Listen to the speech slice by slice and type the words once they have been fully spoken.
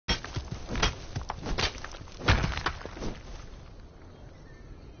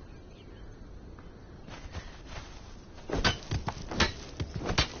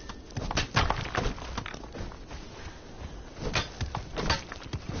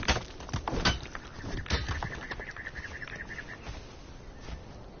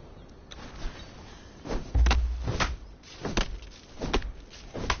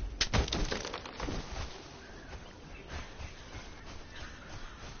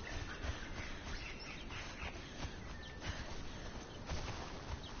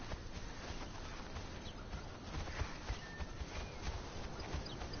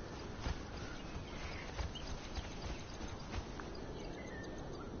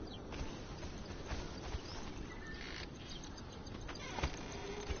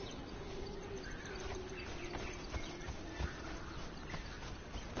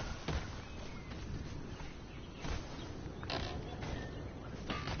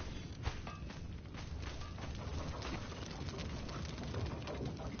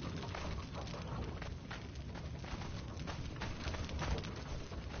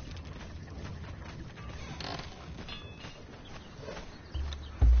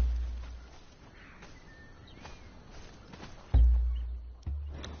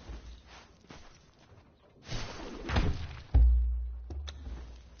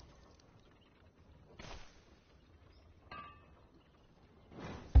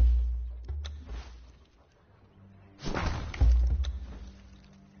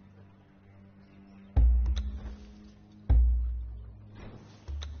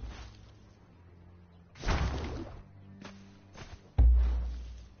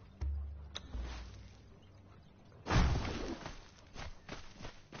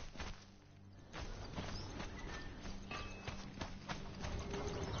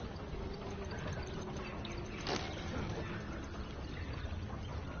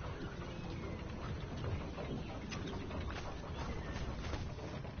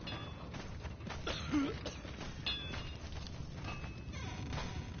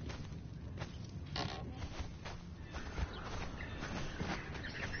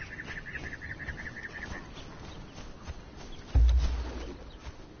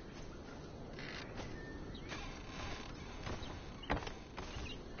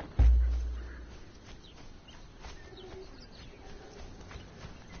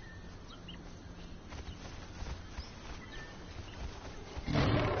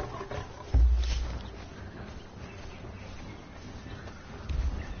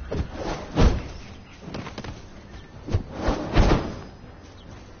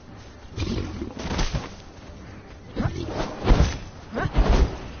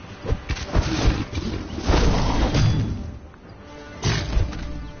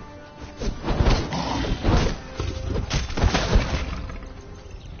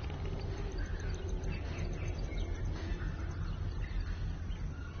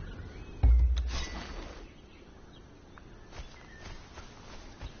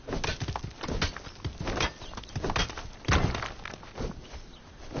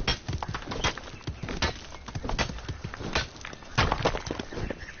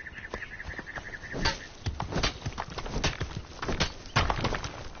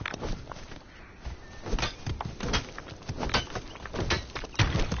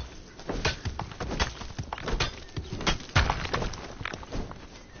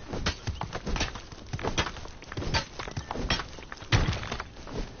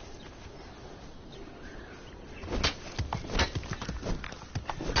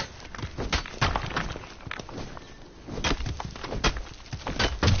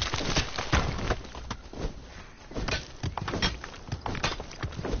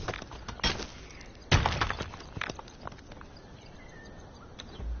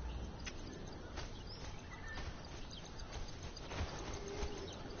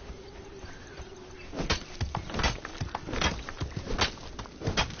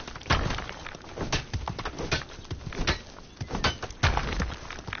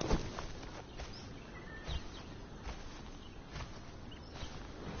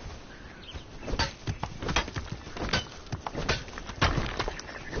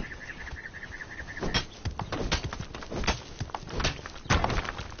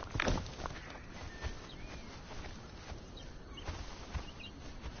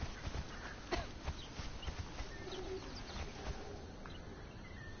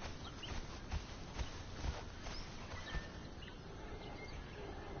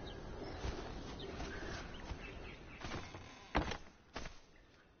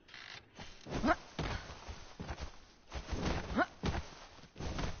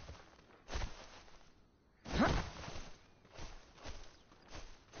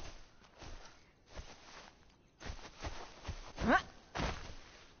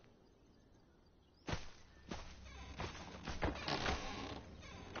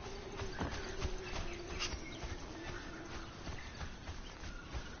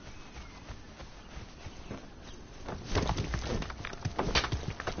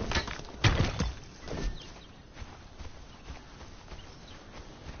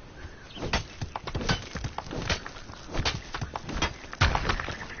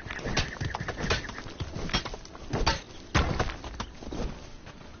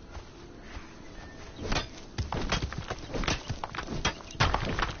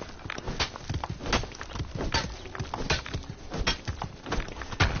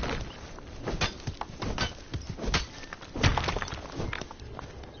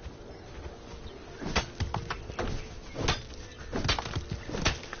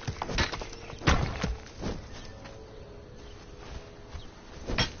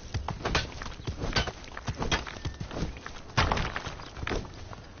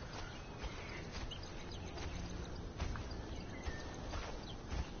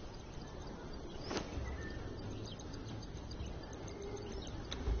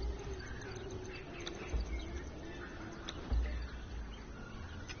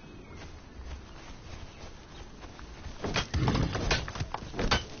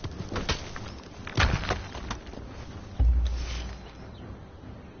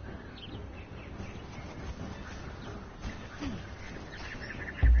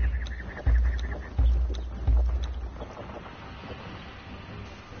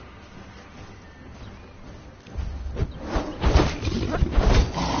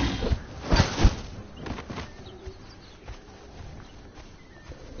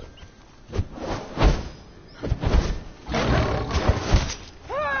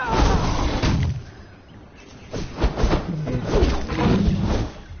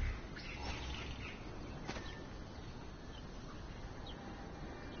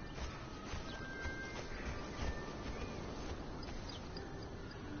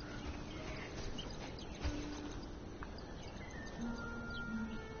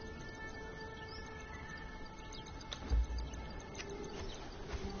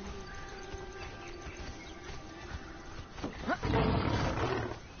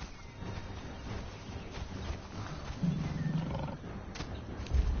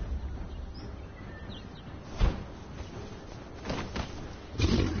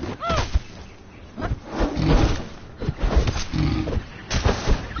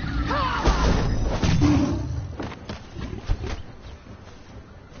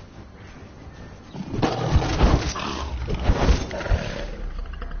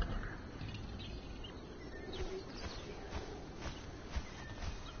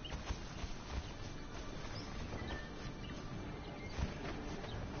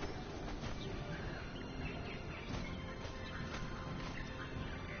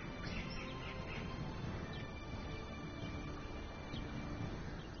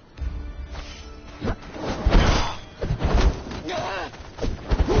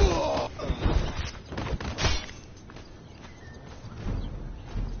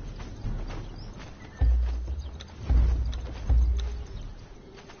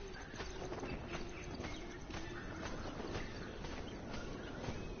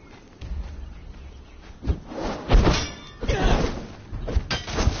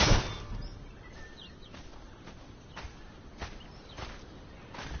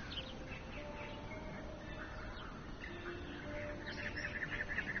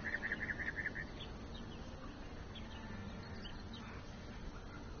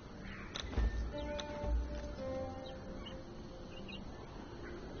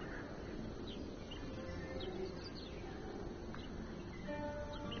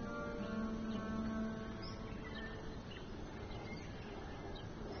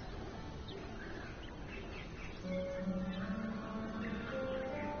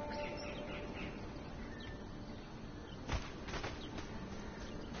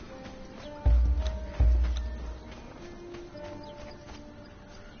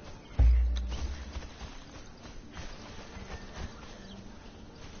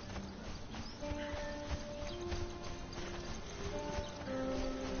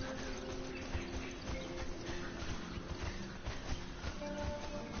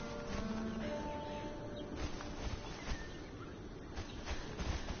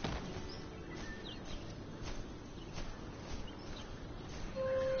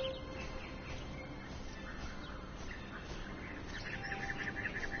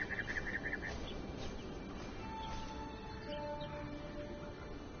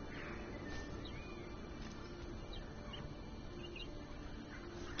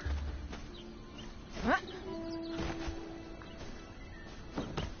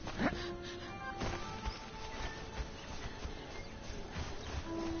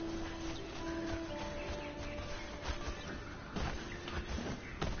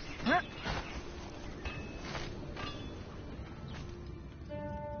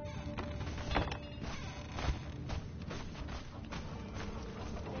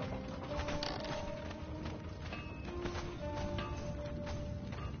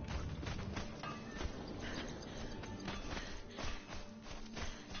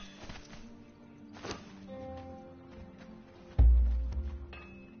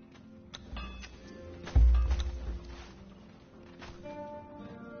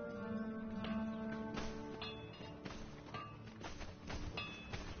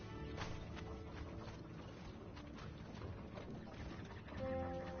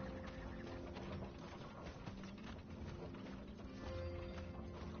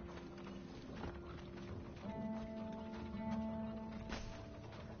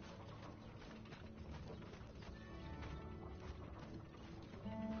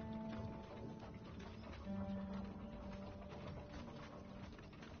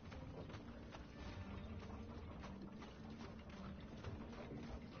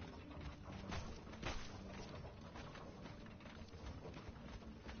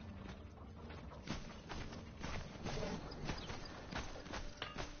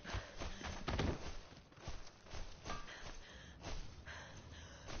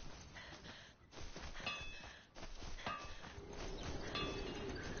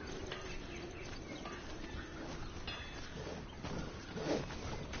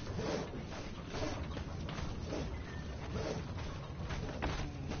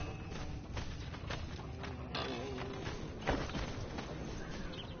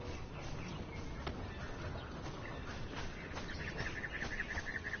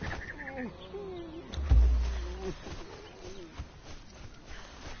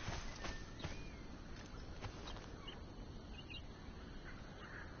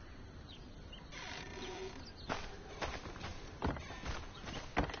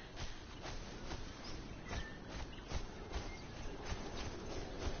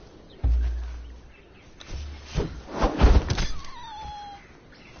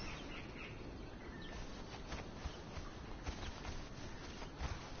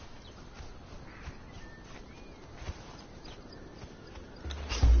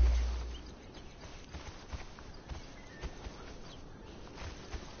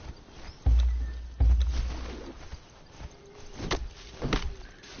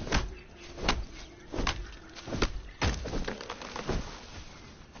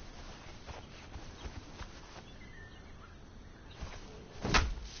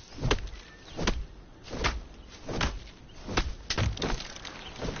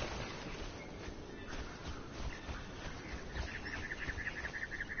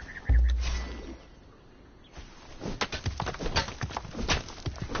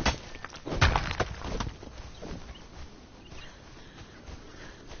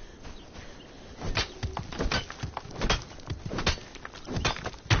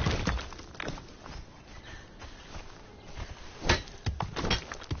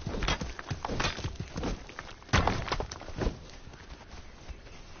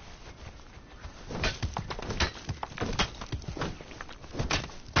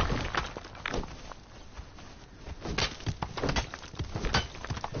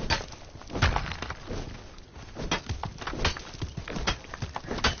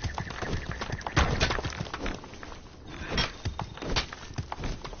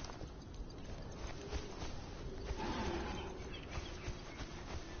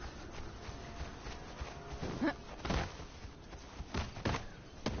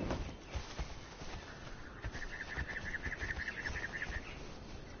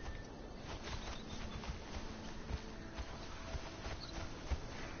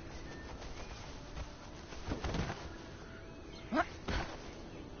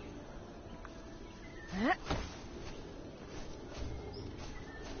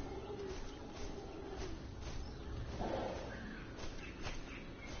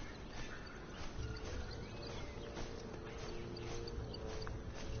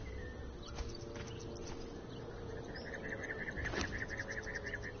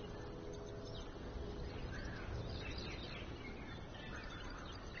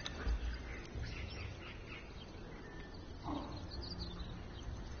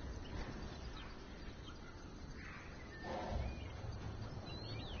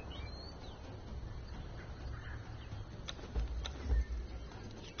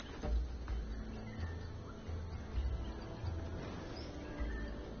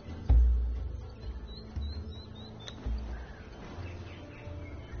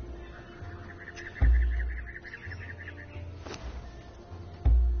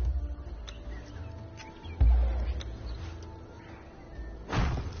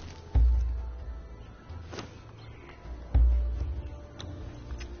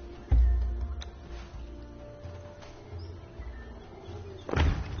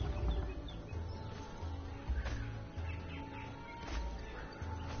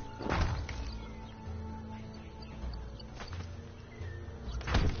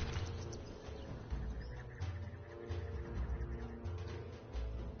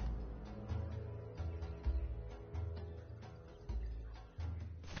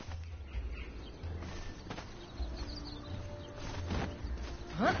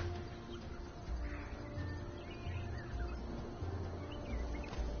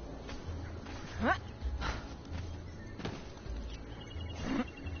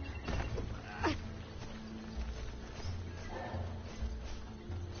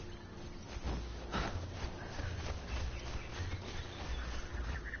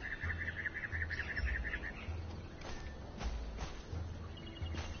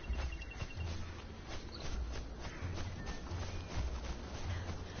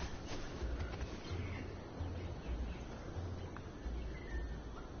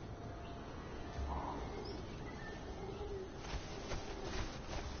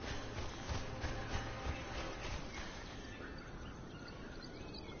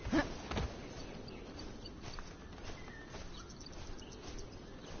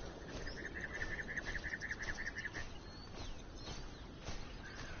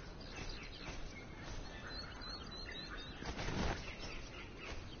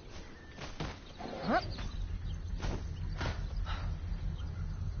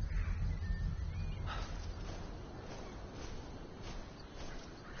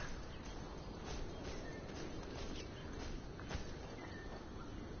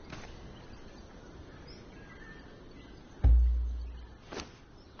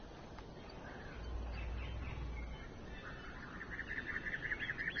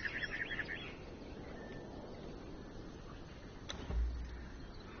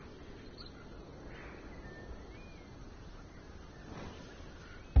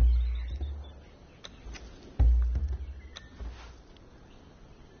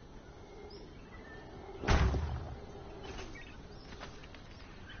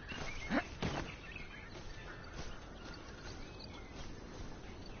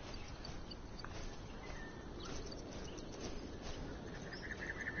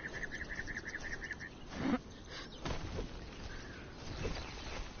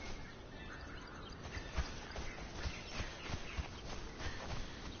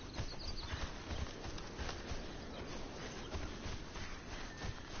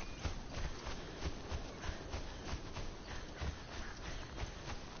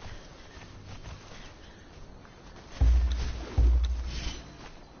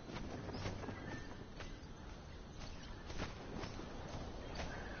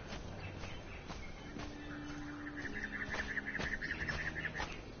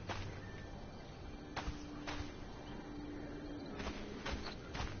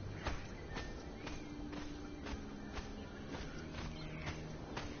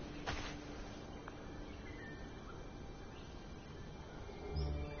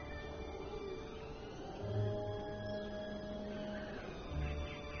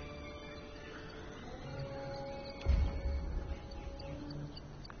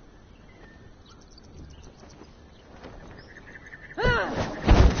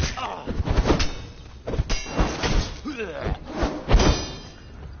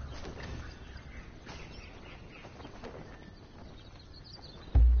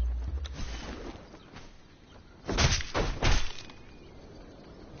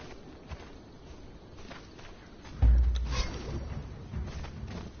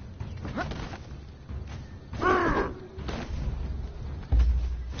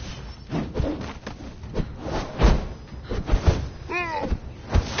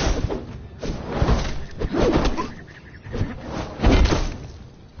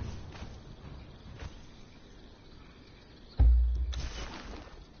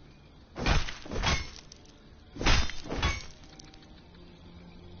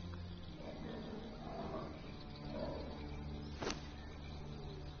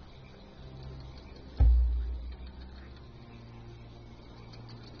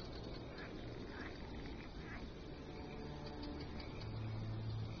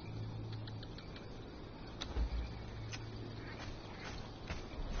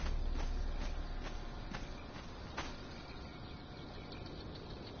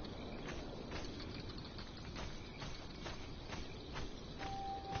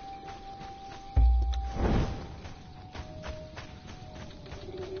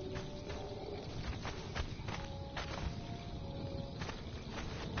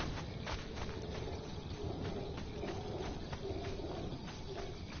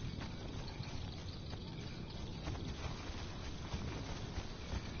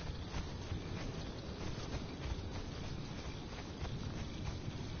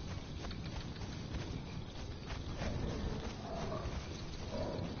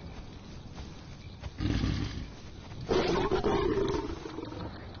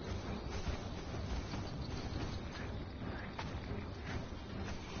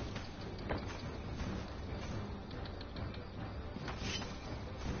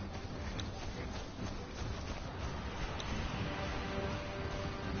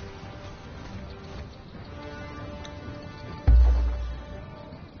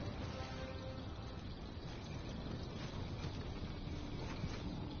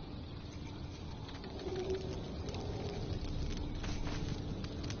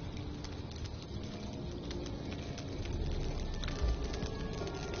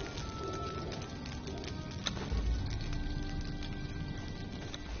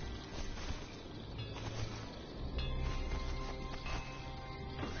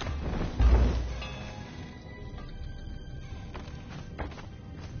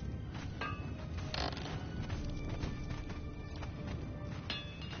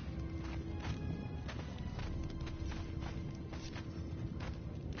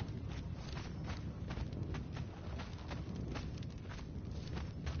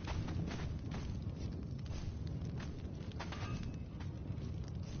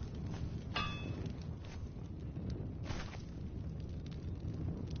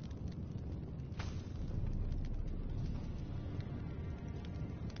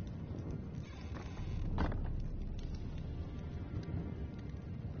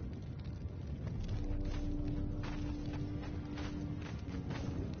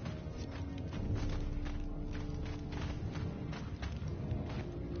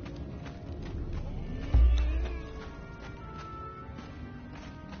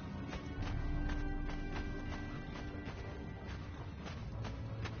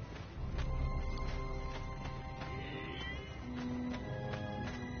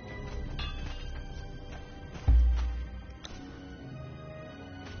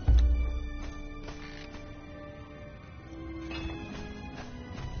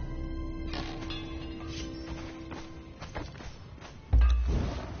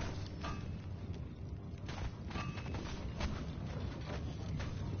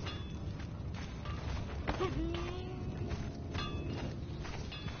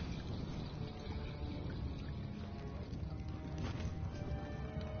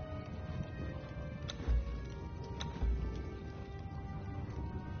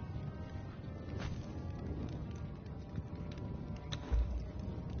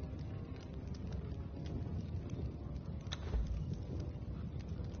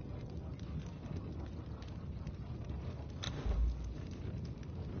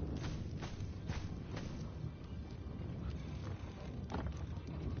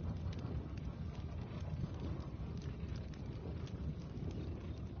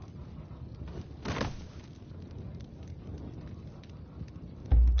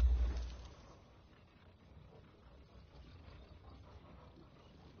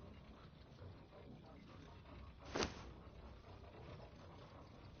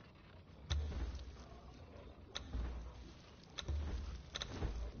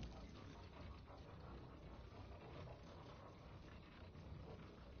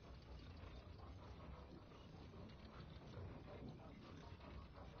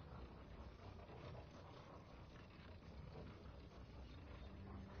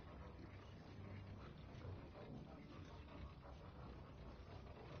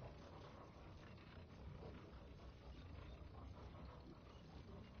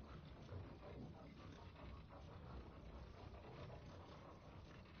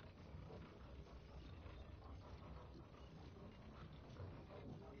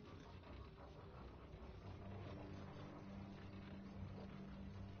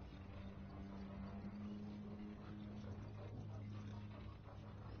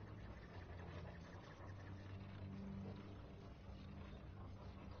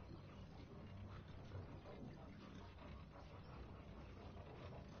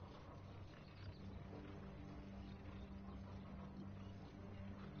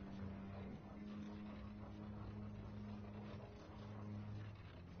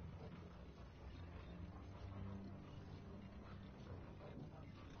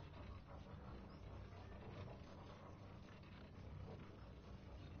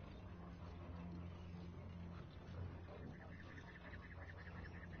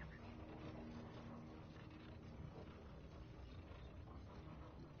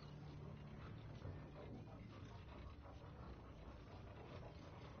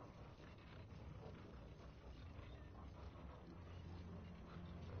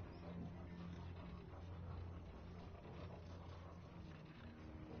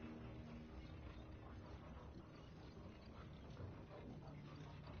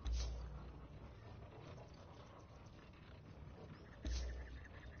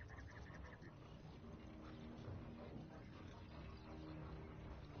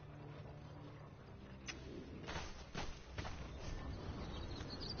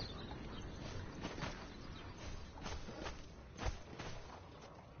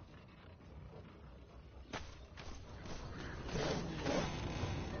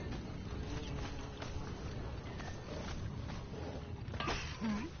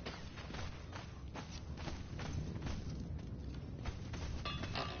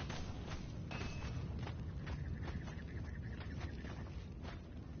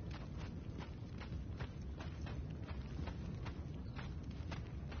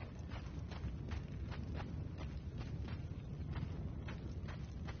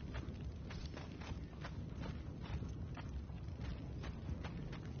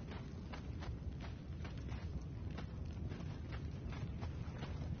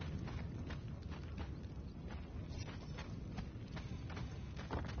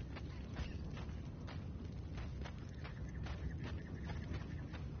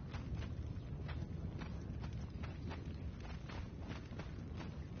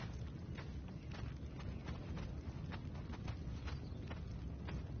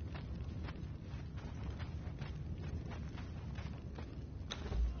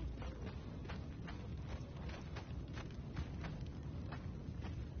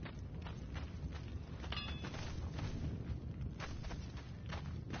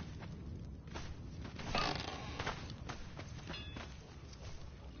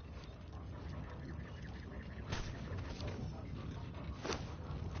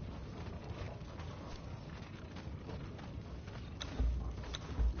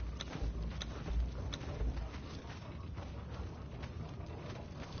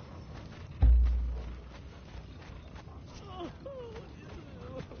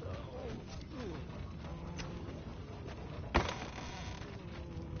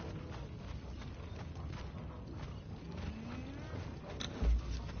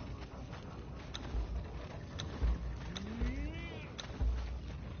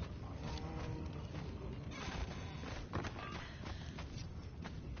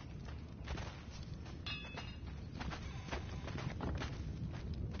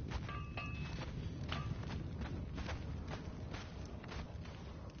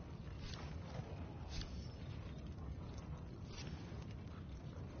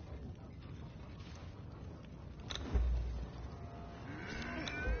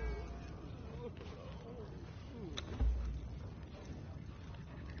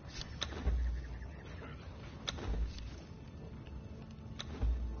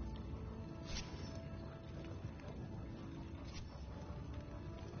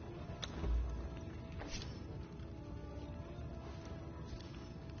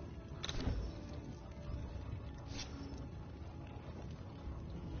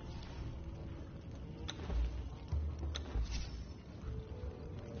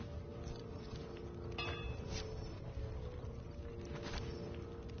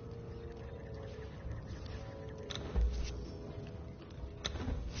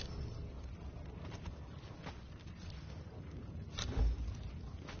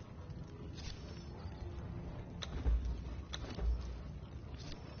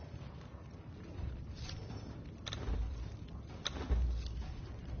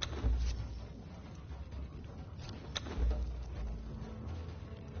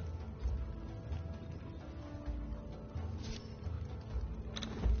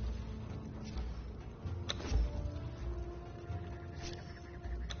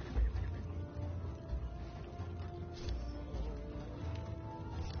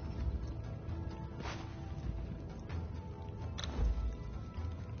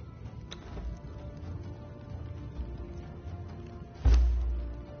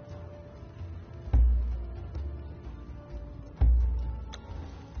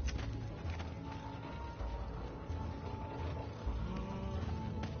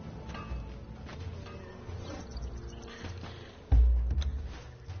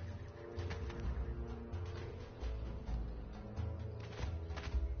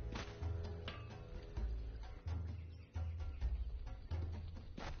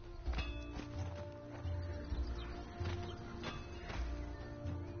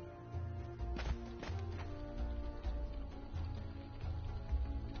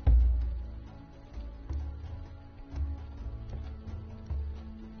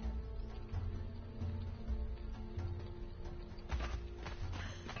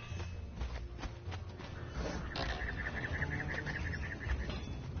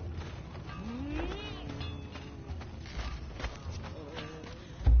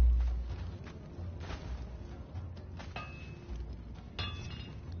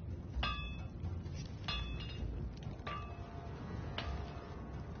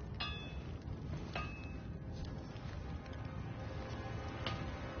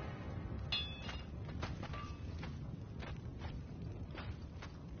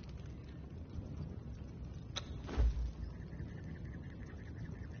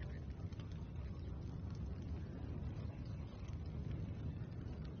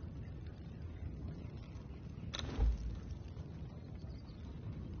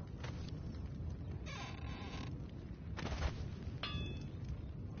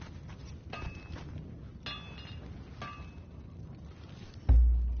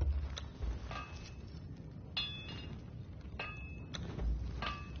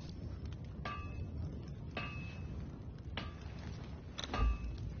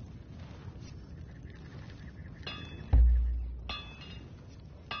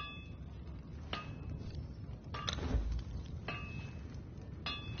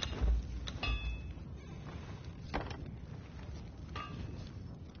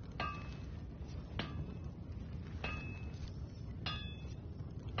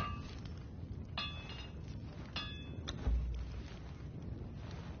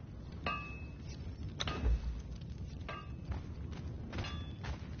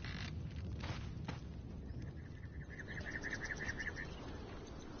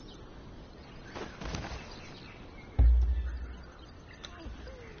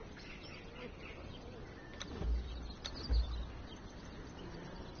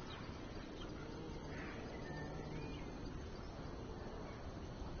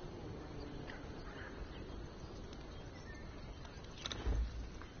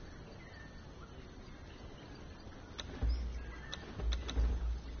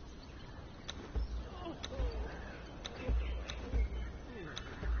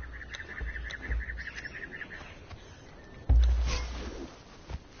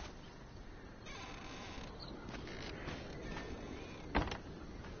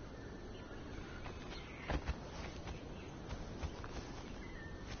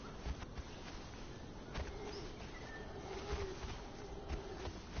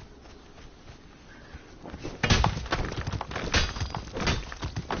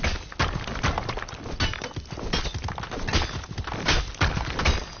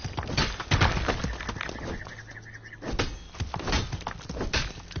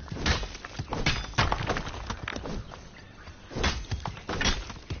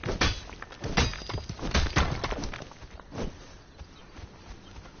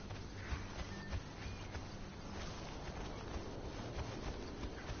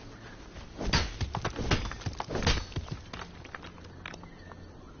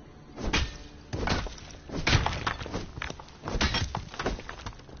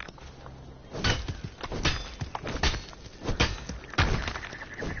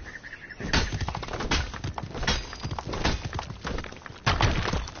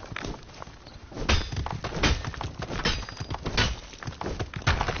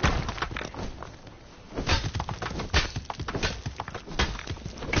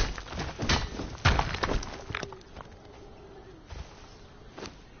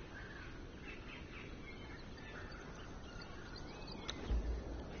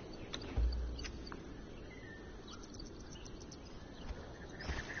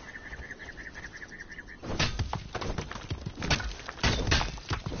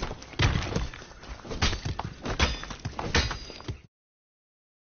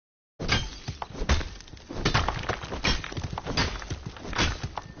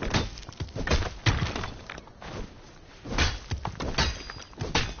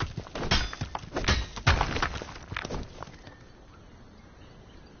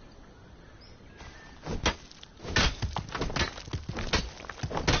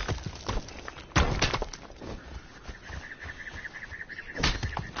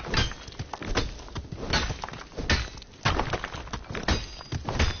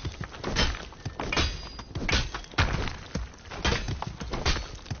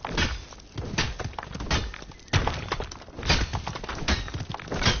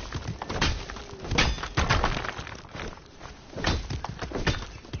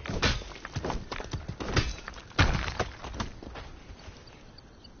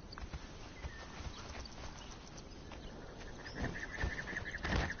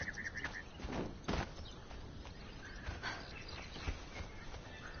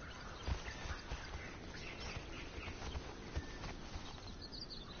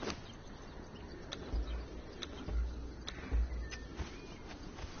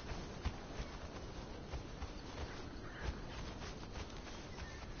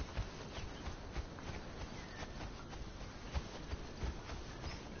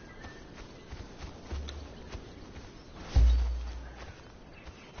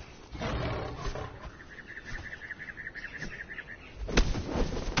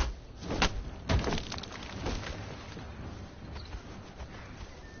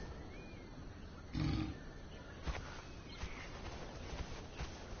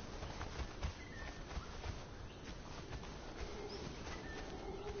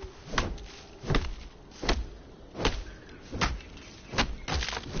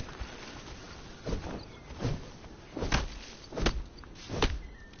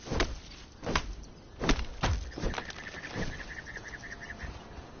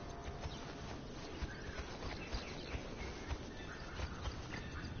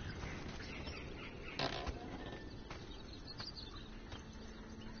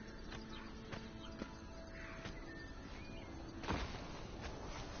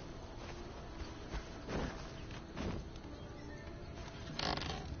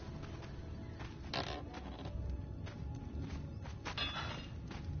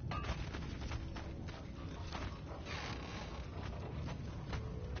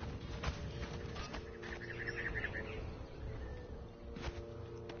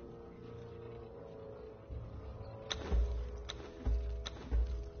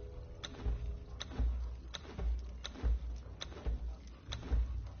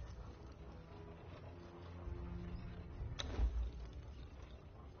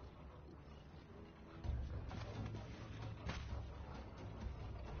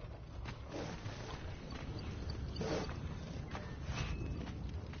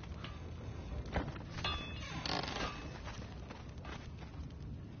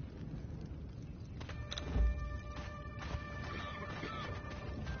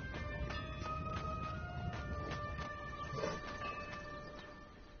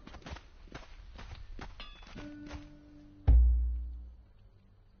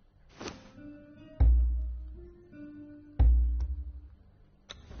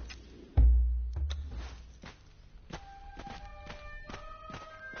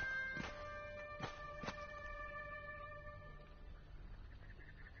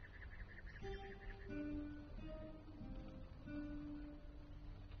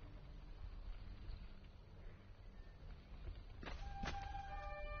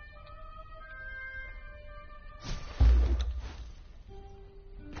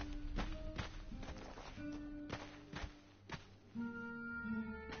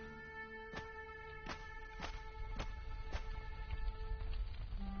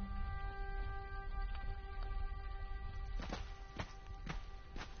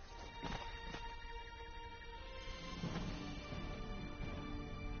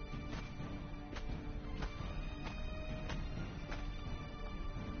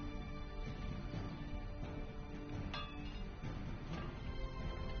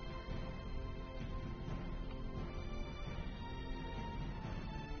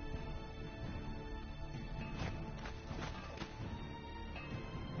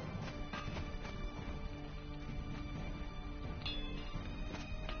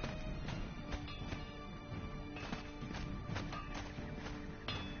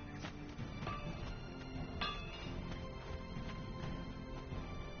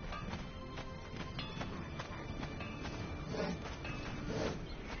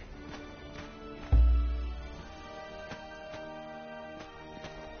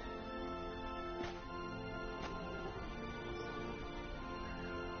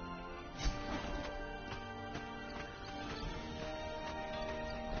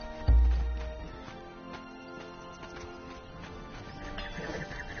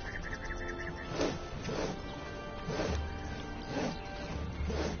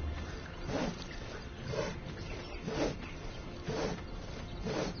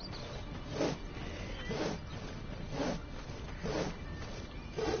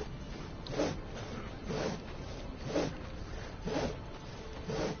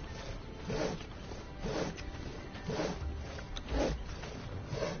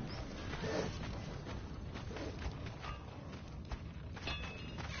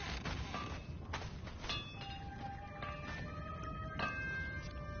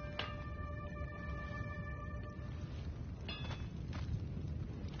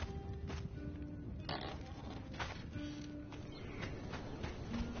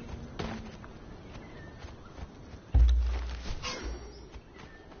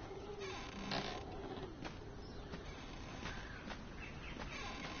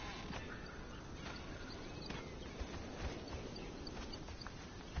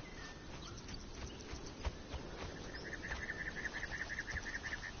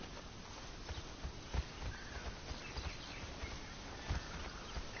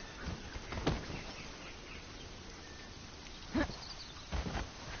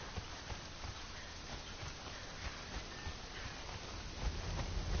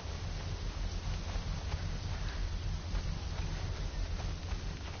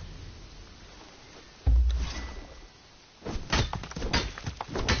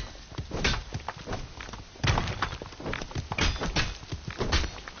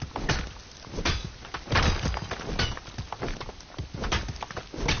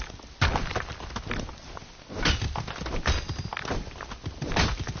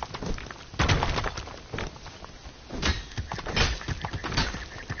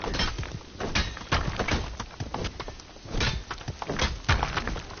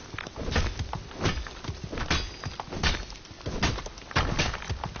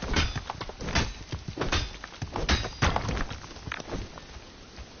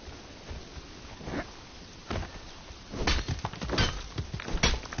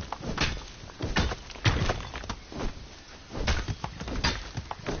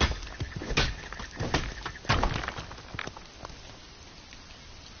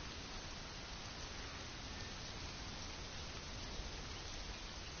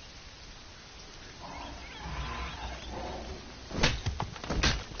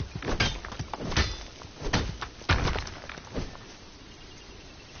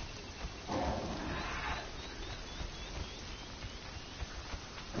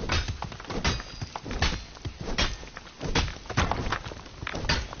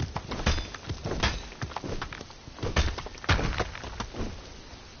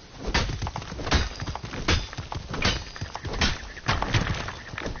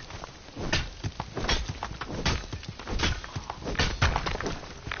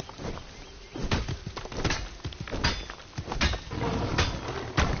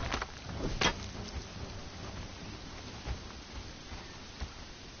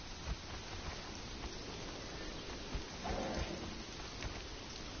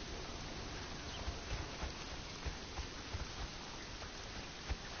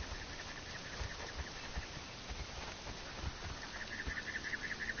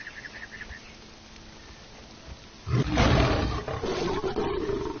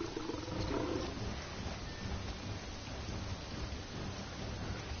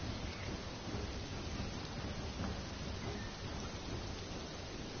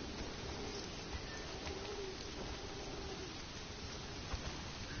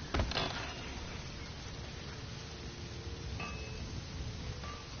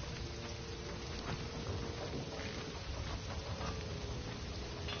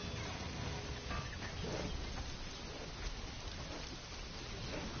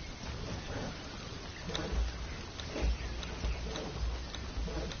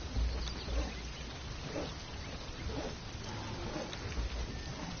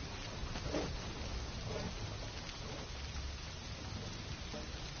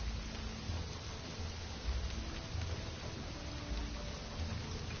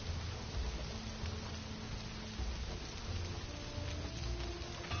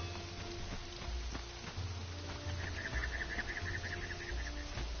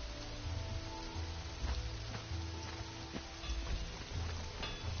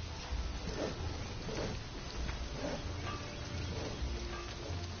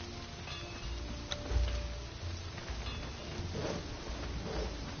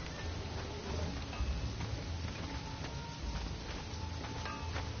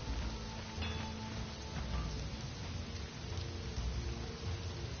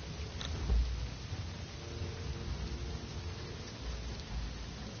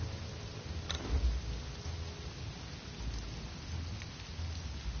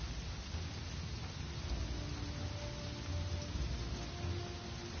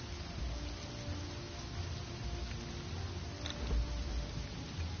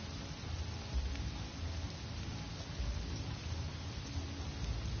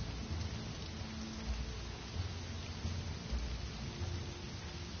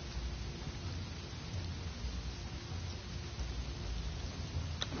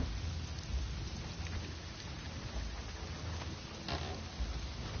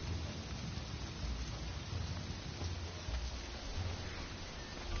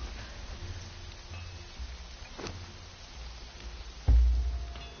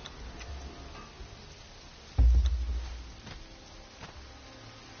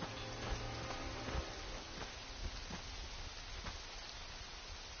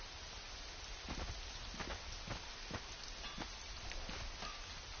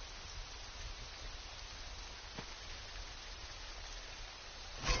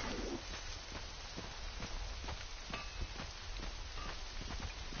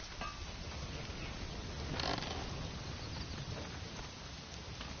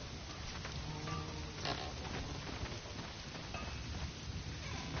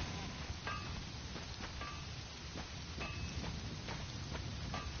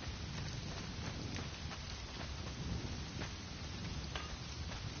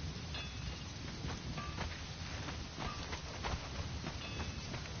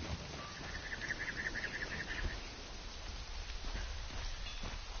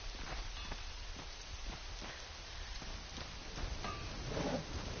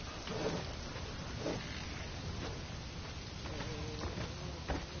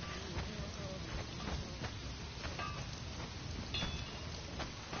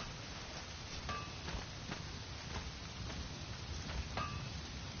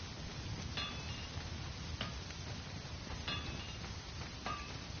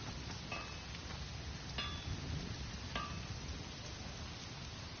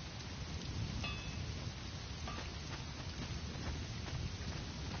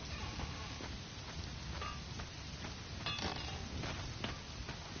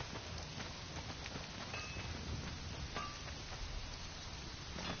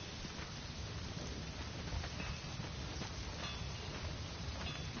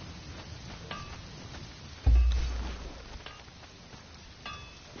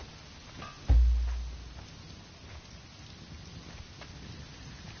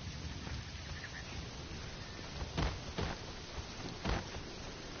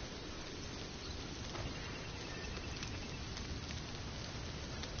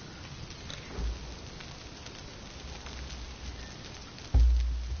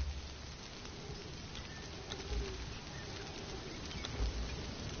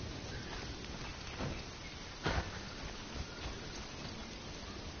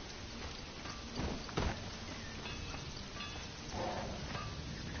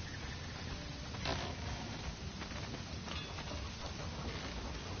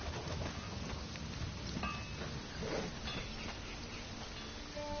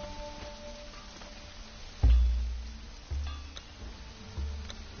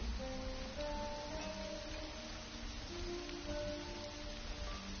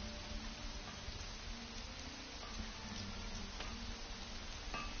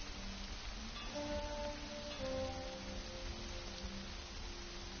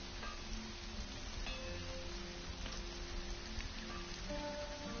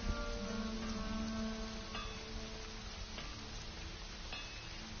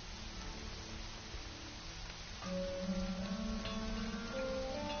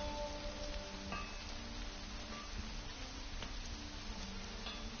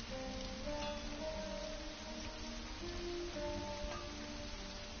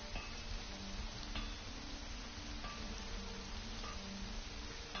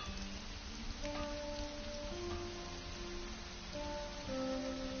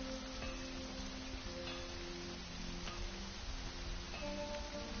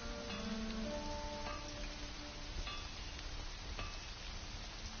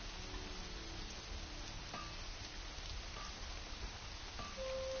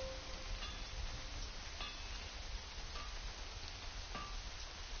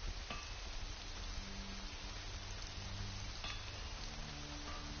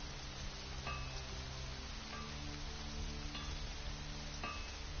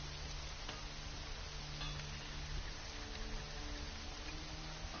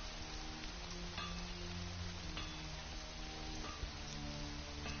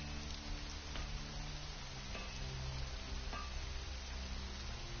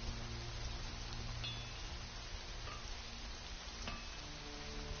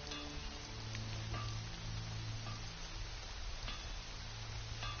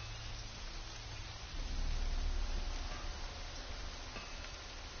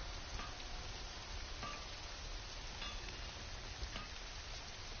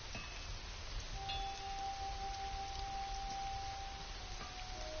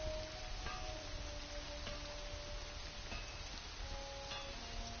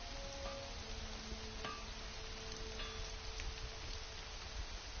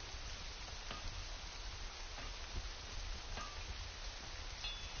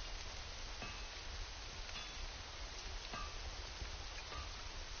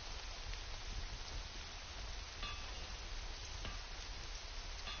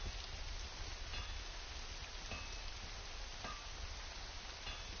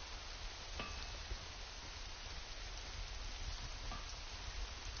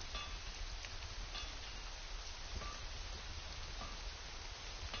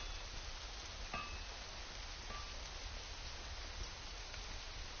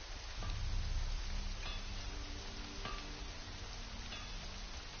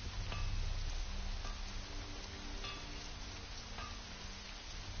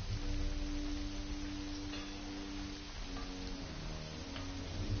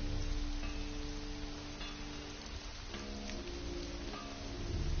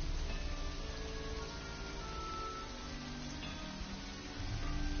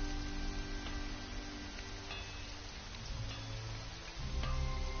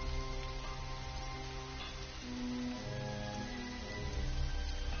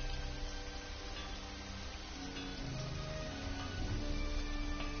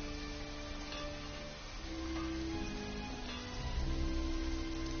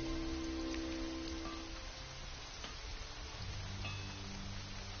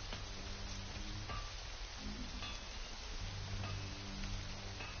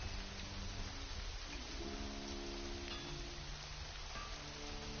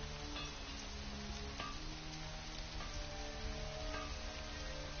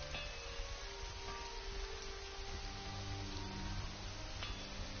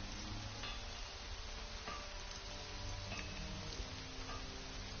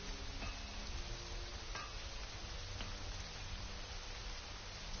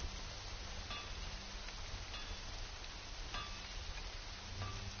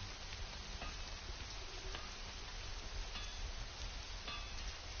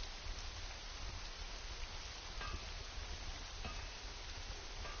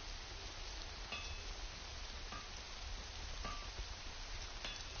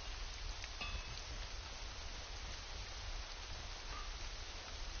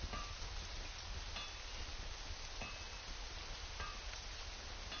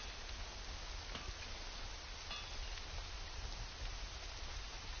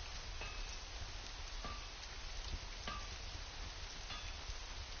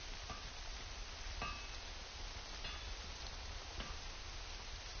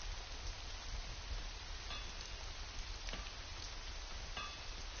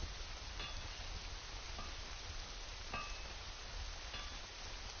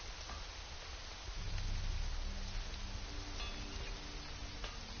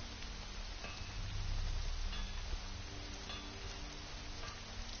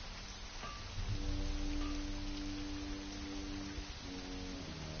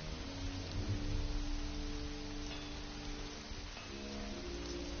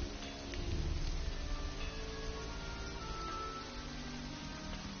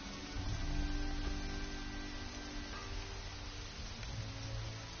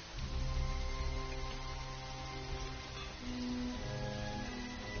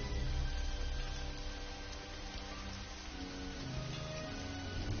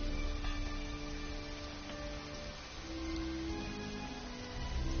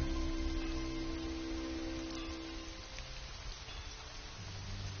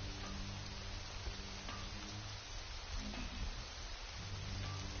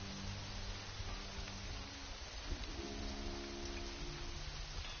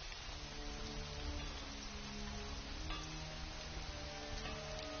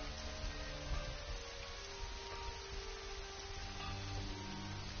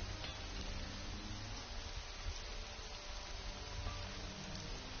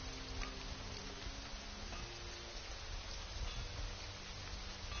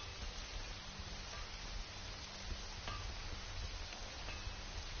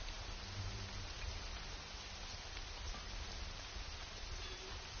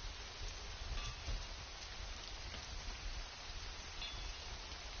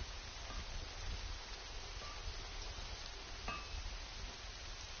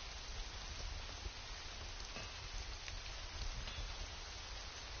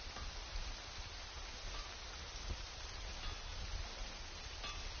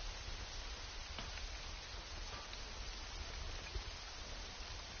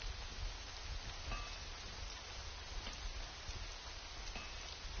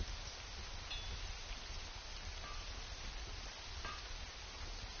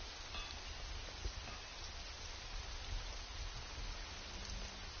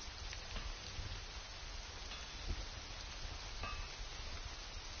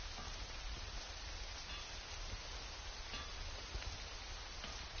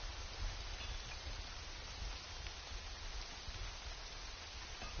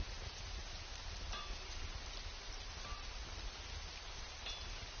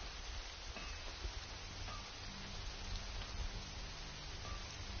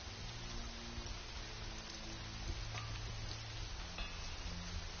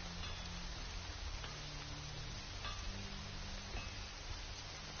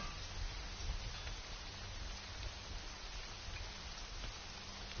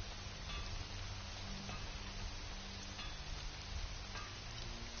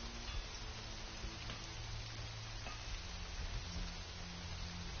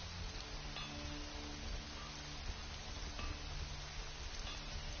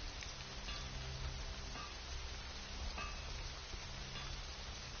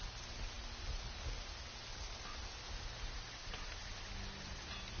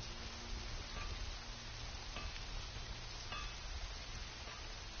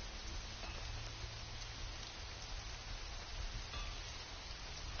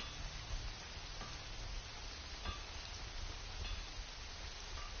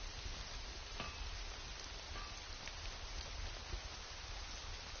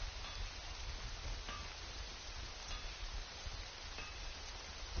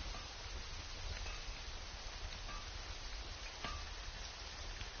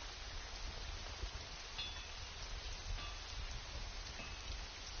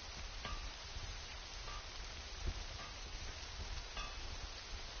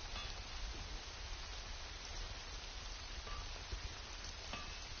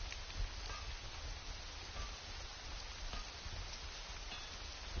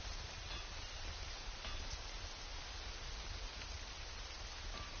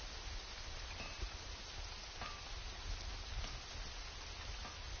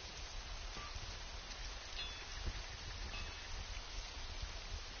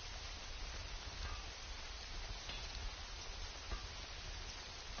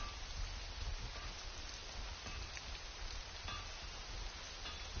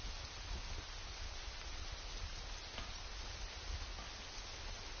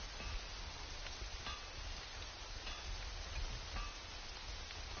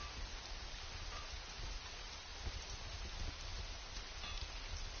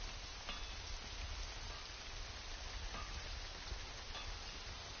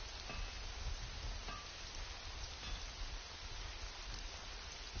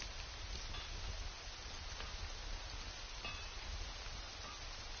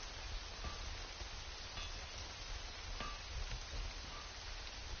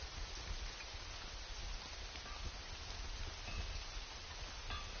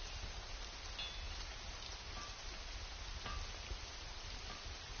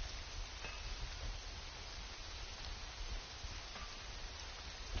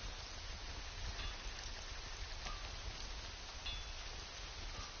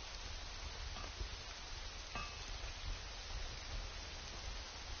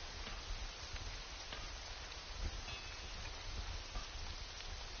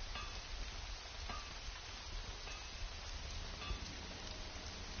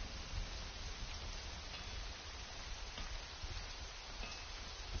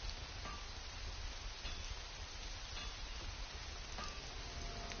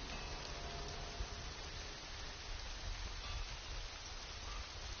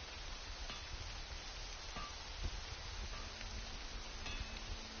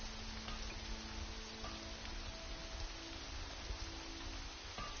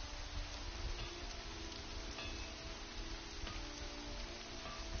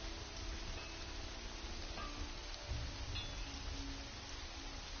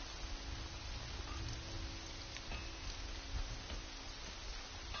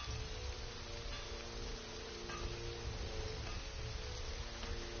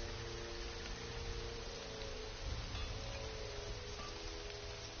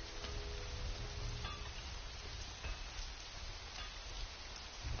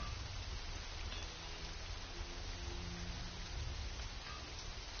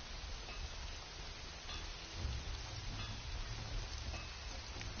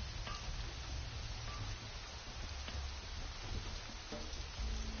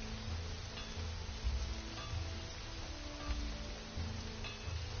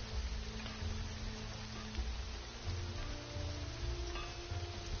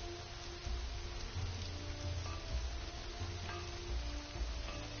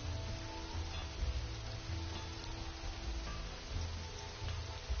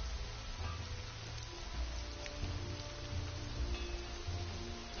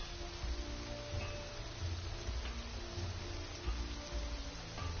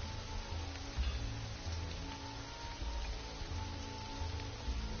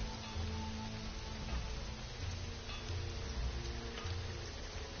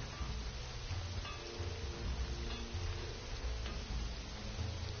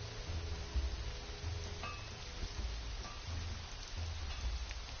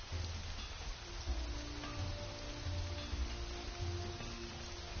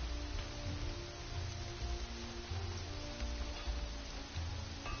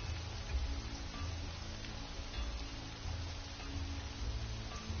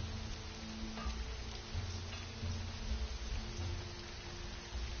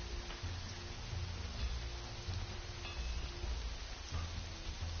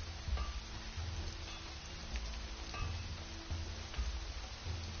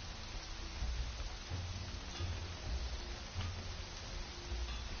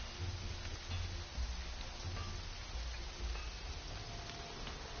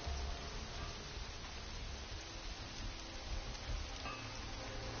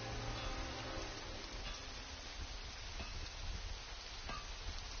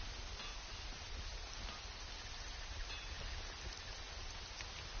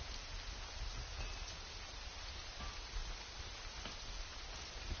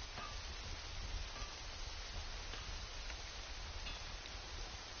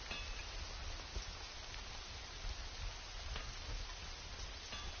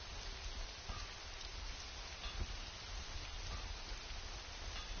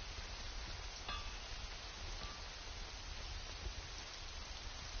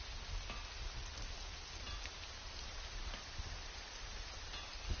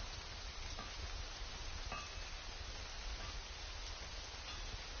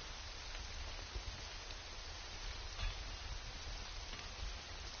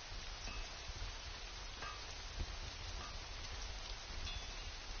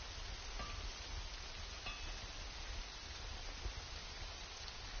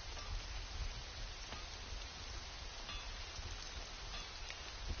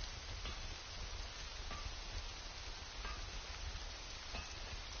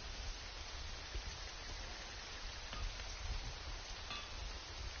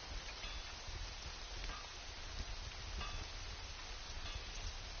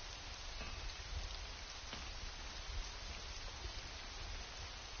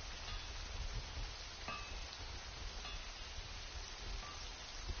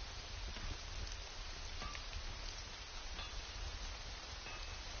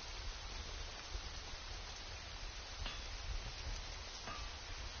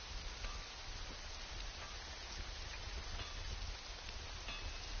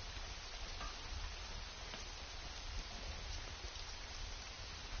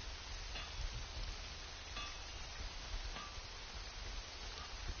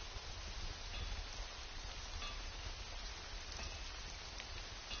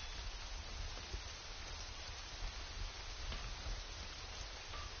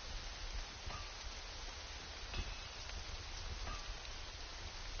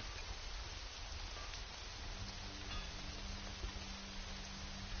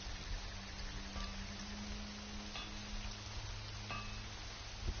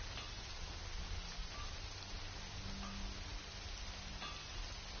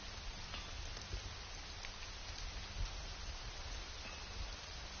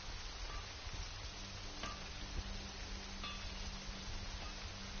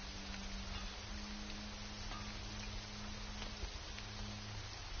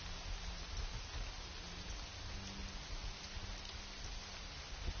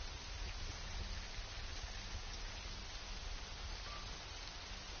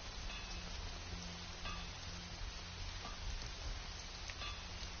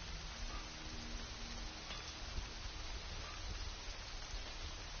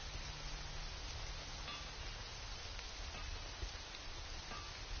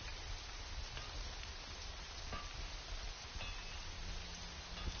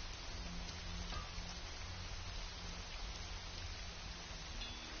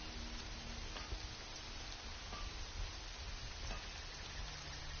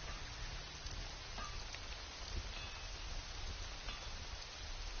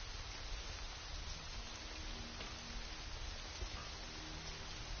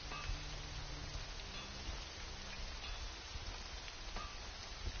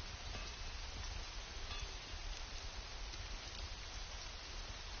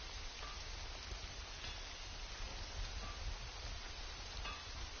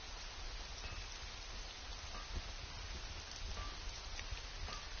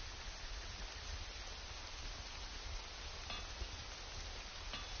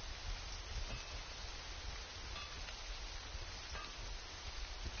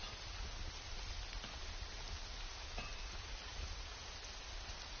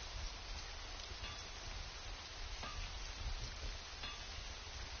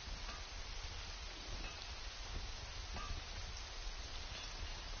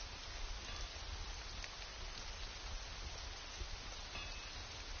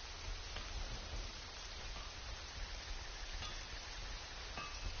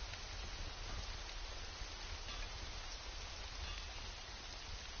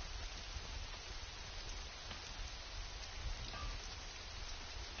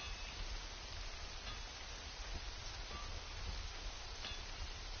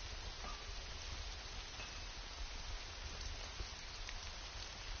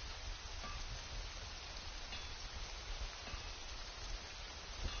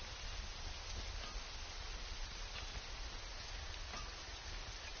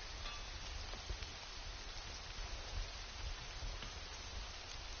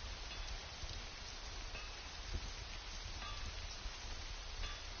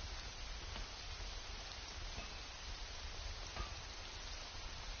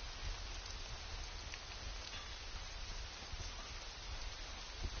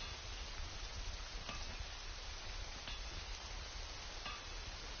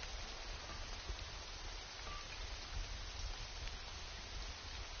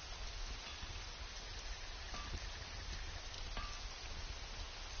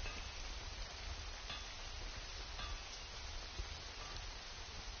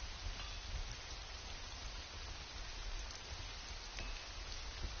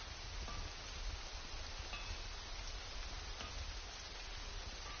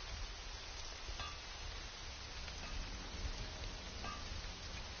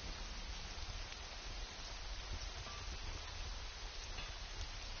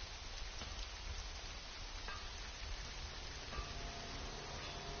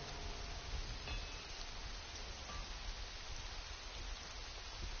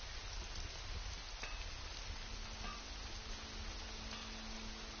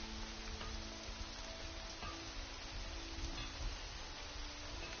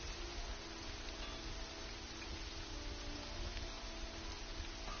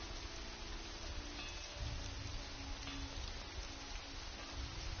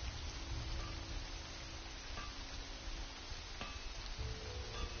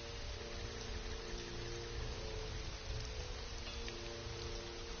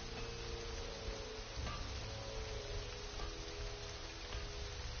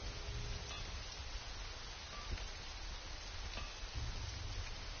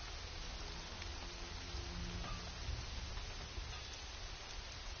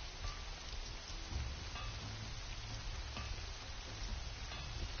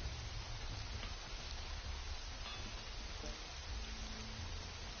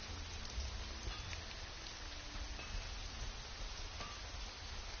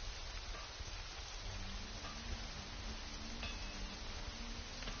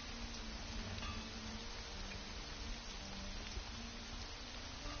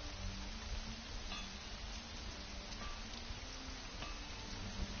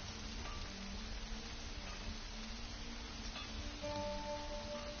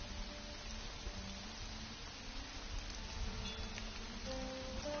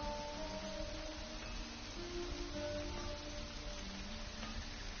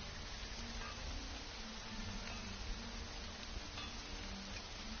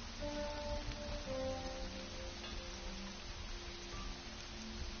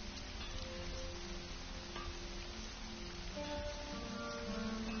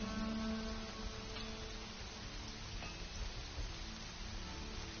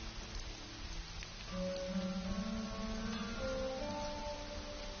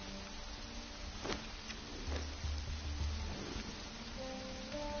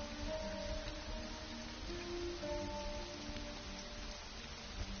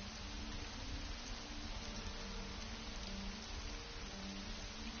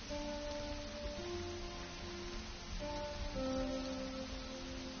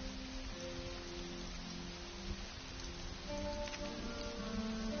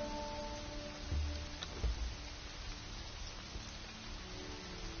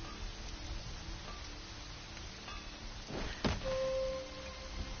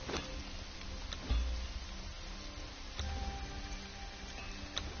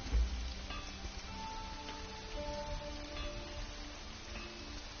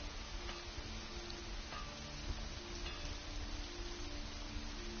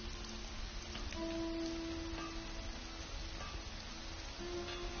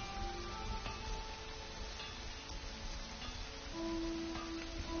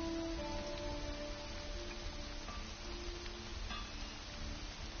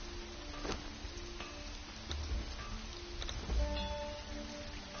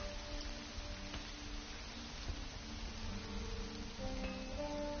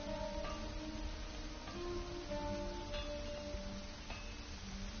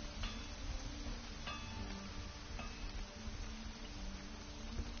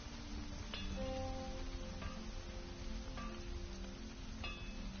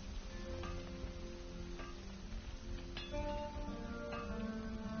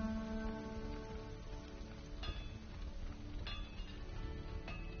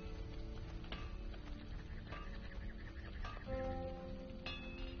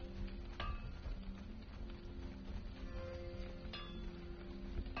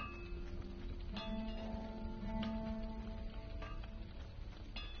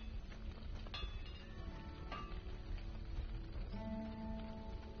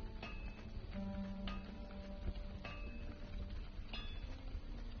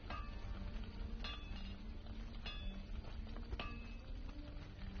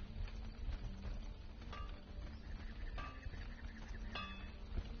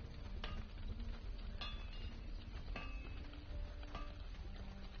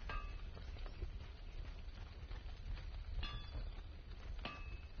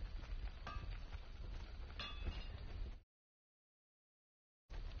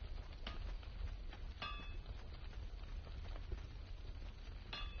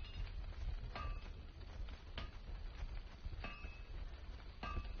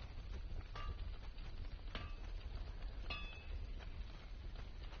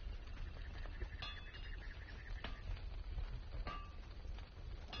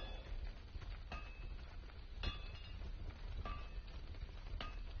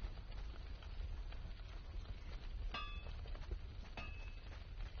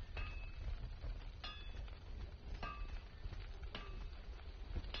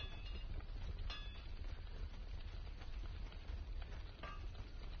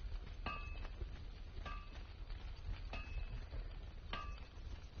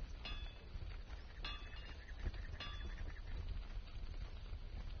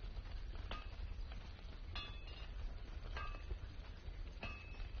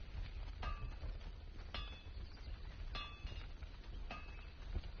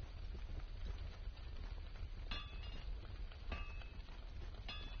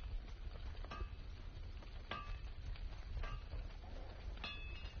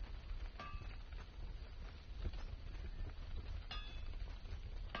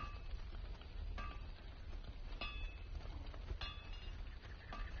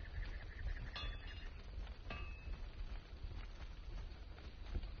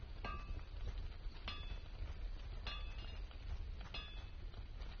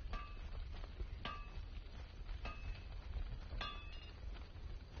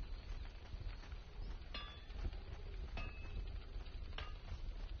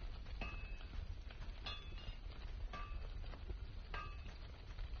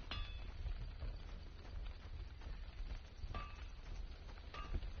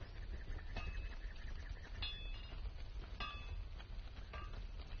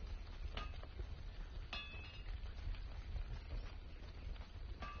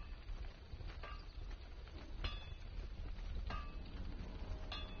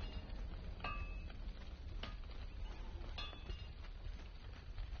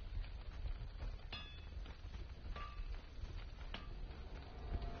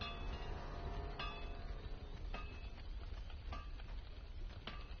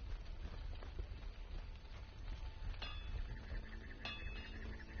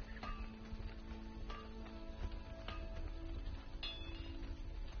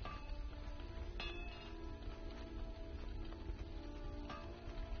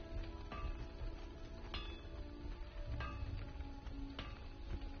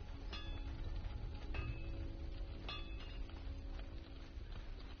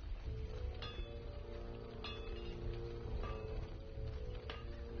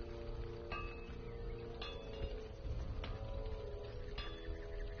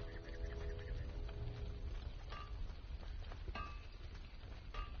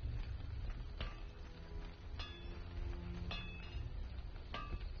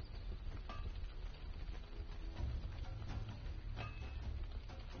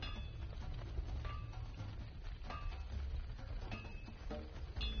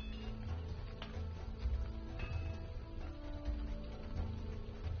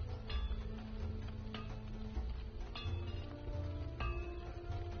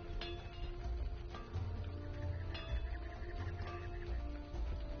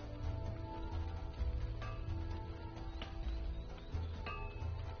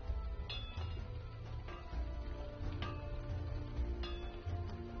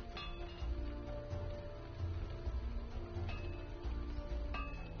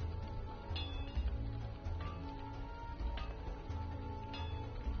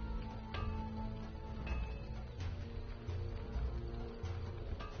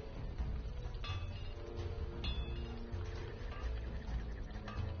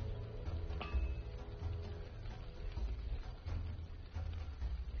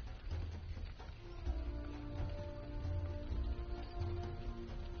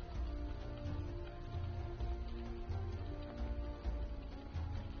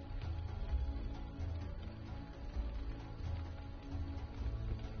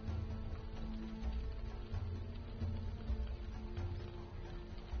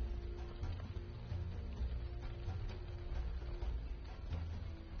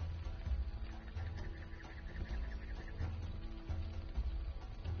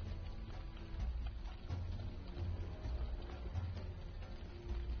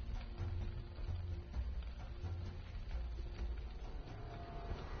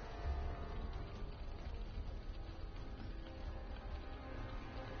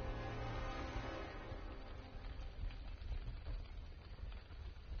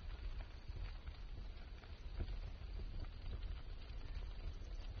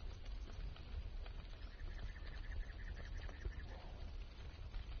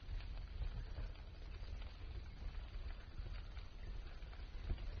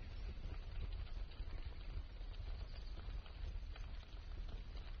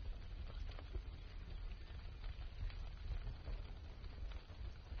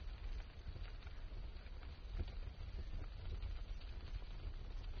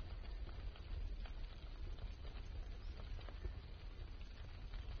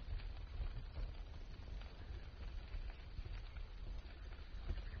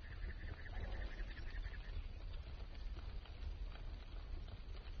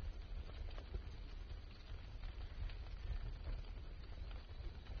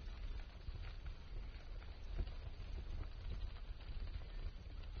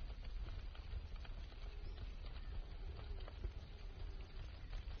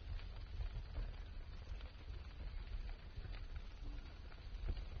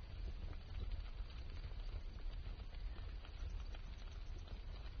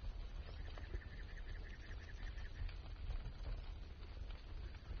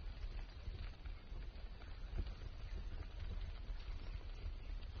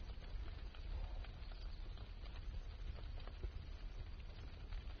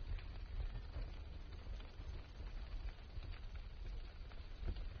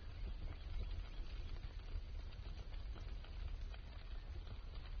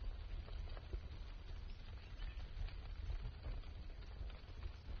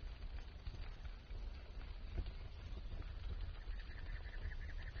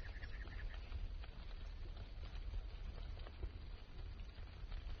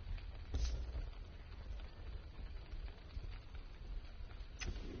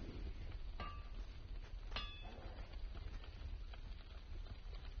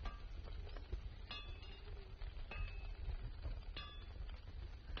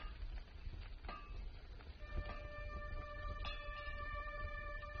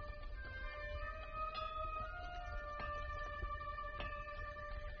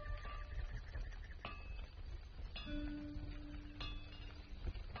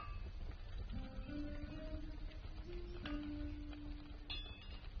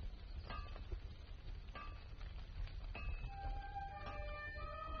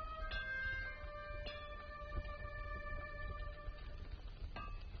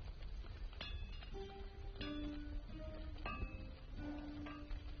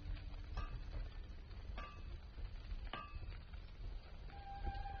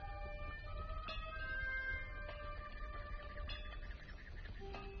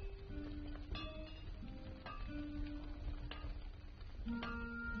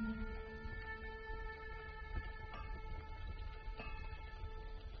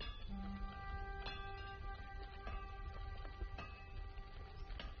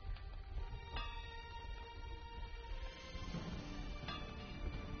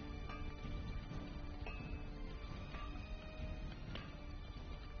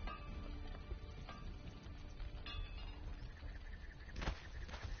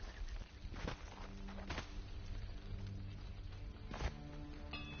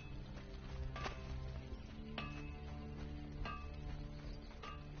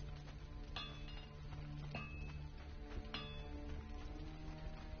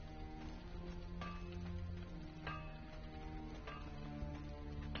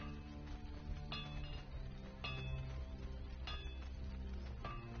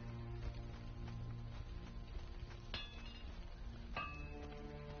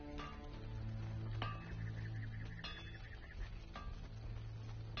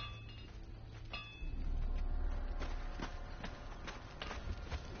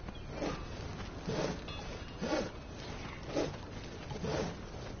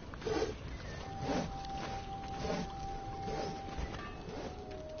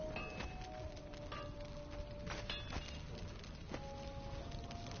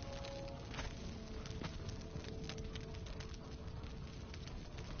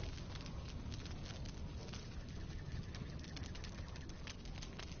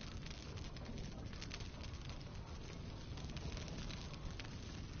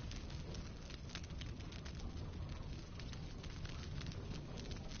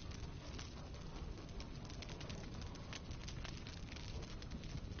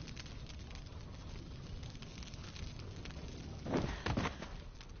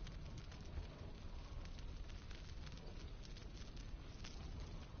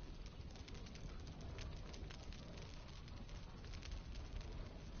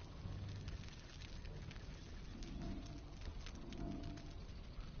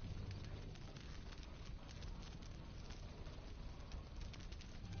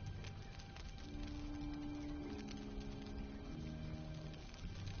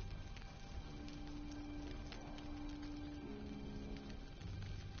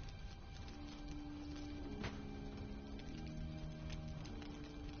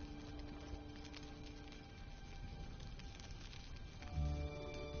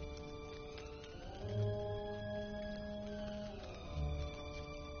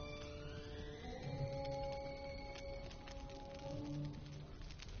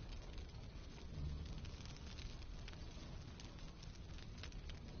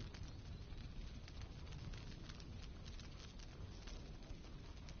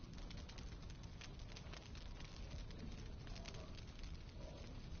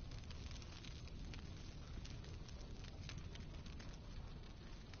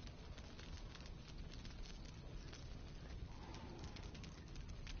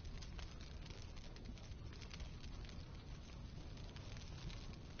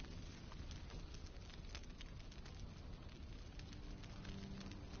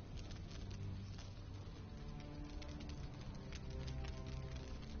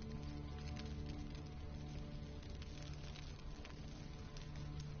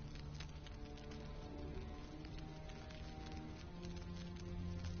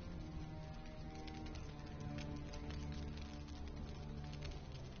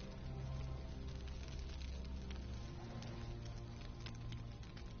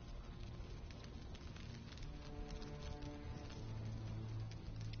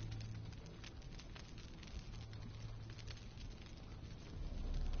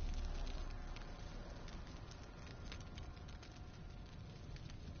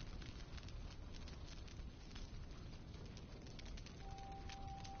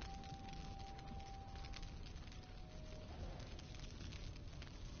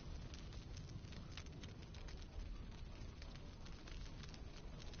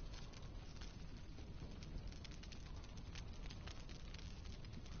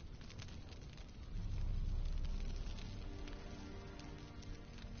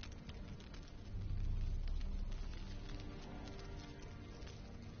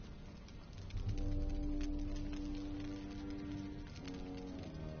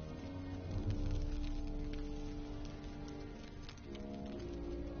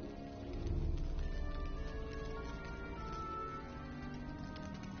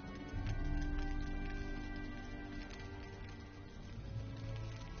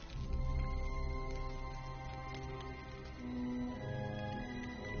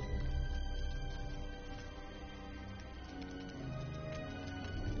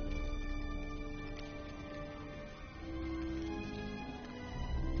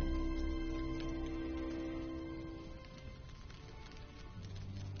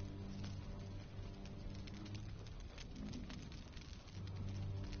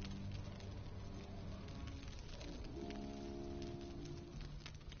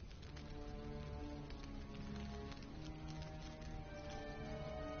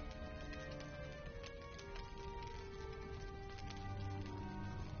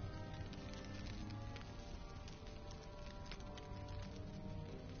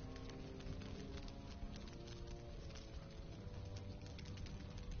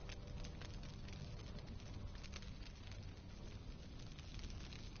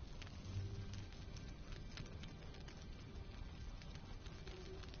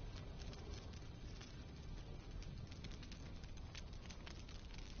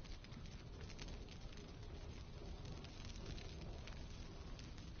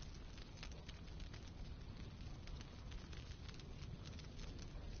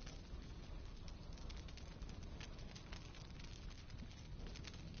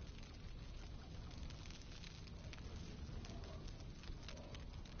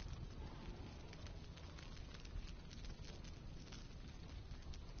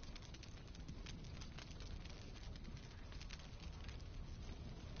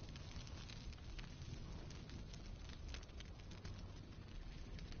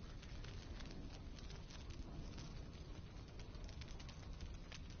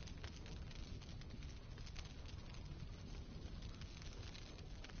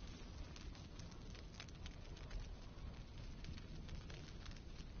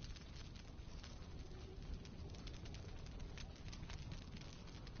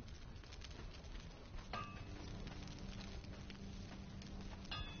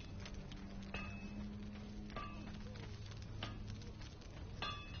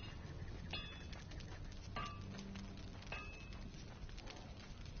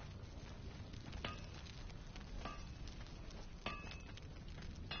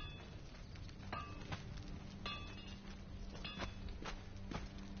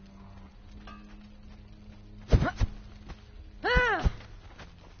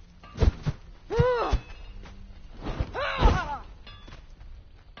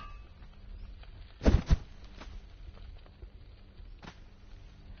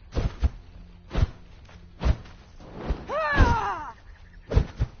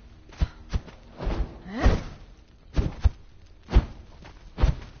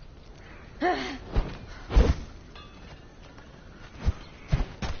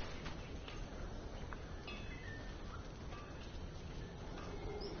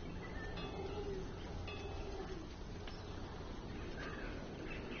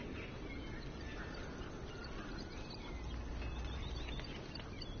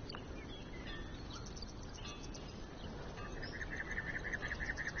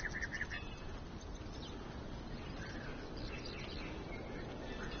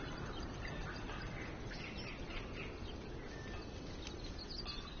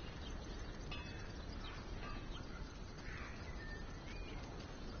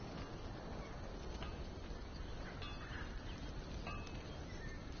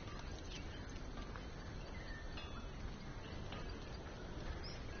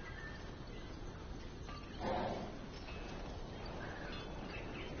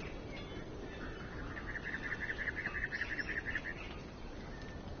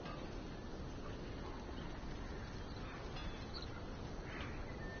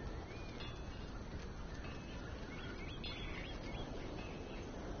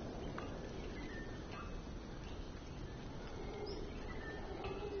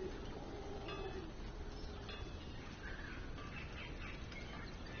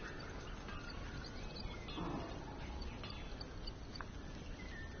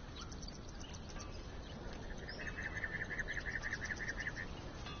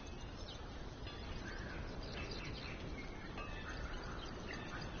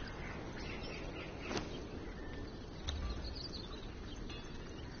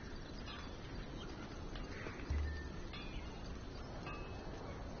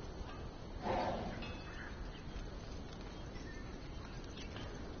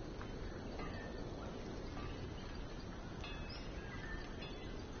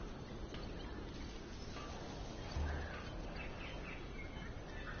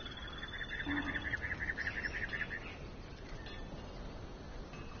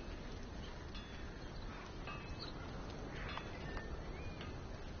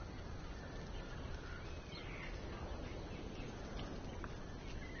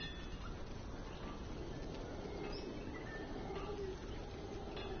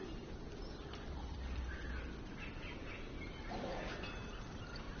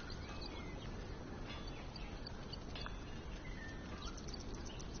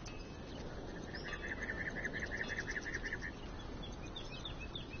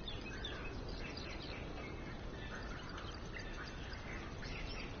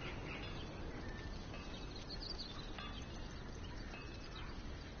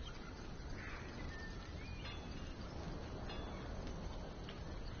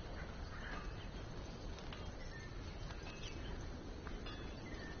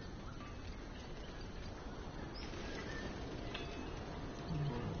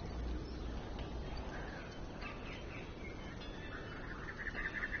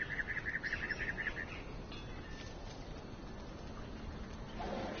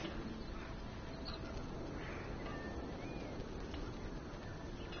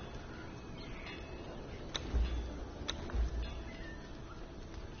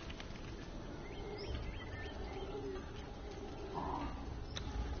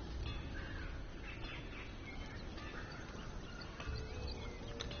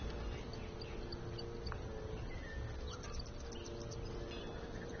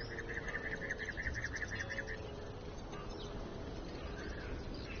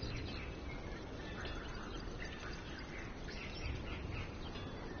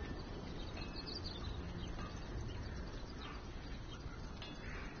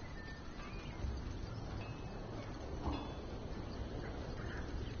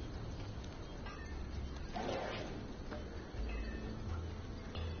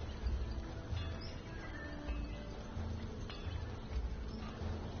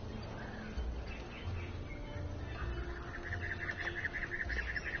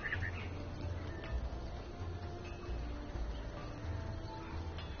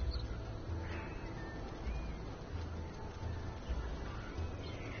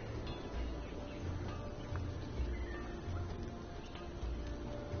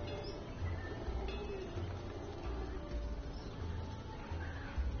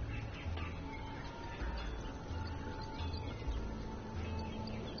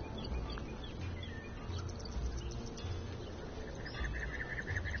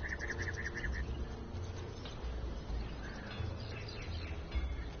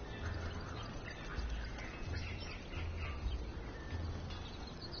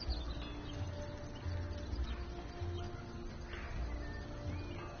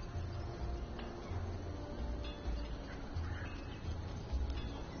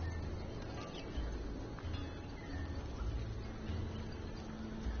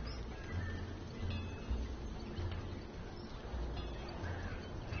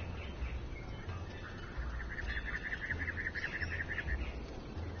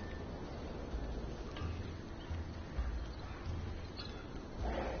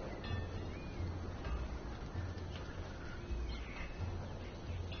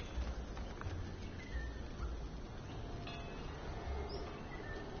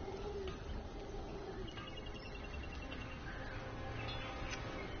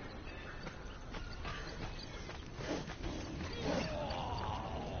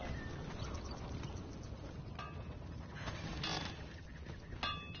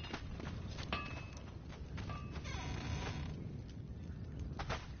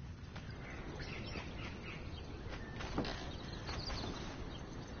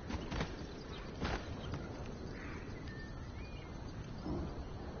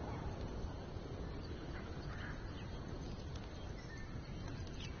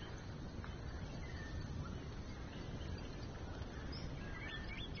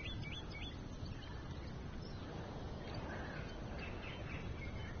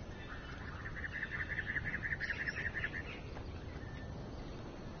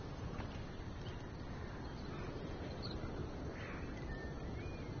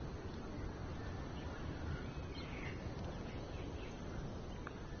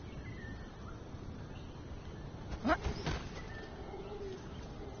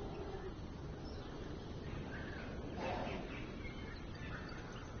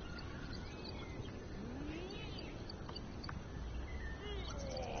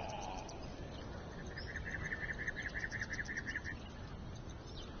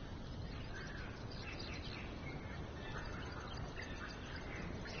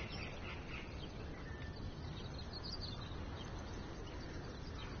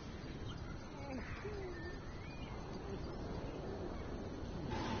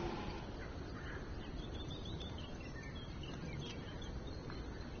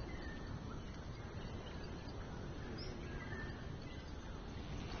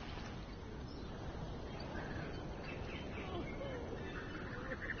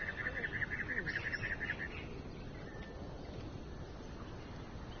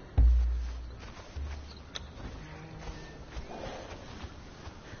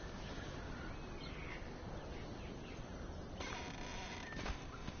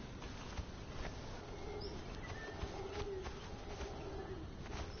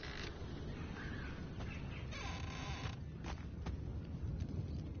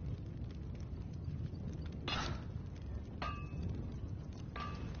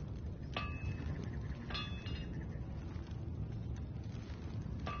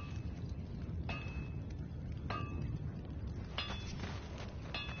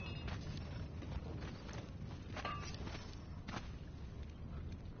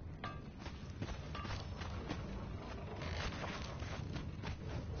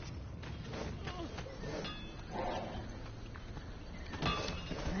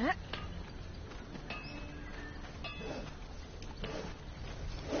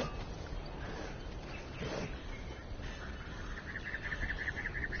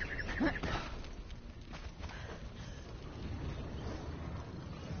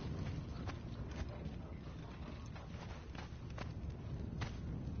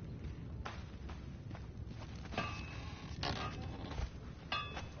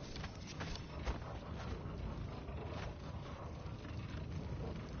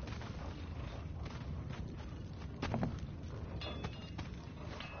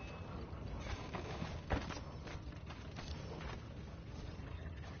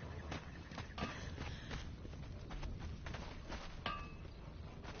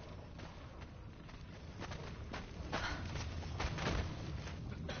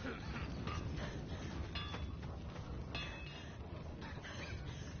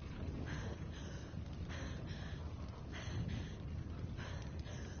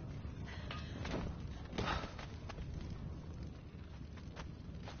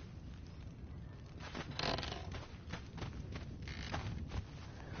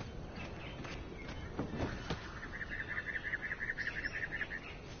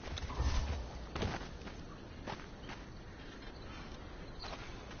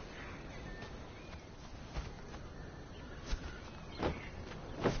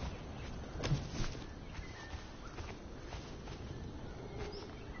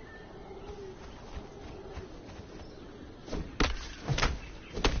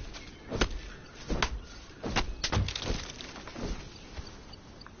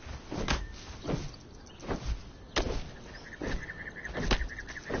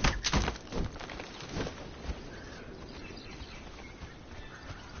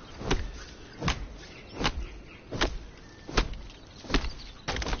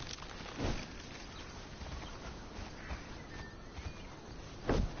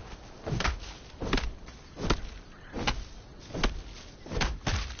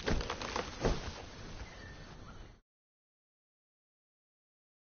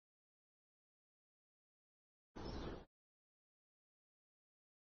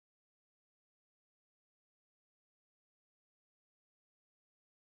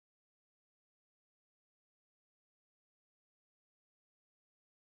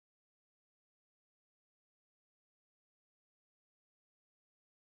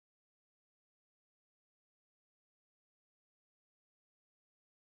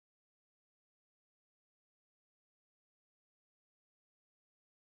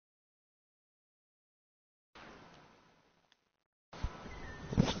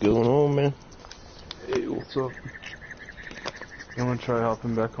going on, man? Hey, what's up? I'm gonna try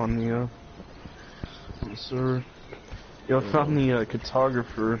hopping back on the server. Yo, I found the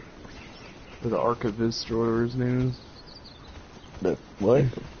cartographer, or the archivist, or whatever his name is. The what?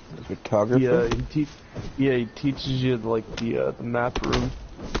 The cartographer? Yeah, he teaches you like the map room,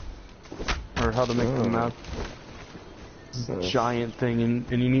 or how to make the map. It's a giant thing,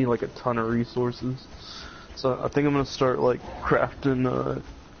 and you need like a ton of resources. So I think I'm gonna start like crafting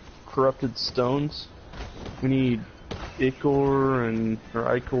corrupted stones. We need ichor and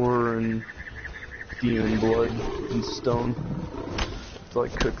demon blood and stone to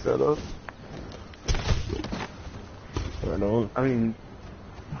like cook that up. Right on. I mean,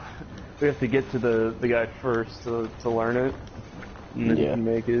 we have to get to the guy first to learn it, and then you can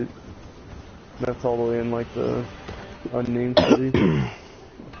make it. That's all the way in like the unnamed city.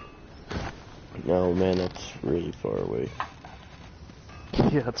 No, man, that's really far away.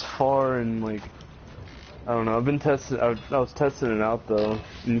 Yeah, it's far and like, I don't know. I've been testing. I was testing it out though,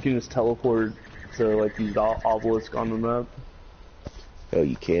 and you can just teleport to like these obelisks on the map. Oh,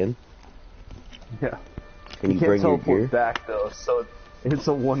 you can? Yeah. Can you can't bring your teleport gear? back though, so it's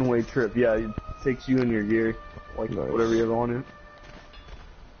a one-way trip. Yeah, it takes you and your gear, like Nice. whatever you have on it.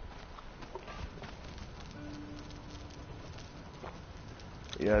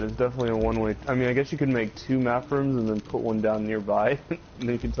 Yeah, it is definitely a one-way. I mean, I guess you could make 2 map rooms and then put one down nearby, and then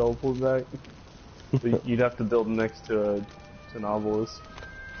you can teleport back. But you'd have to build next to an obelisk.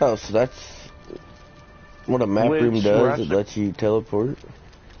 Oh, so that's what a map room does. It lets you teleport.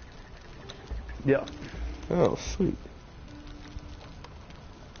 Yeah. Oh, sweet.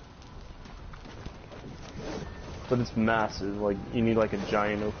 But it's massive. Like you need like a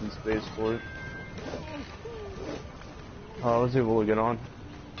giant open space for it. I was able to get on.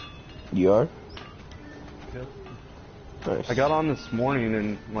 You are? Yep. Nice. I got on this morning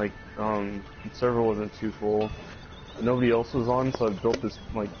and like the server wasn't too full. Nobody else was on, so I built this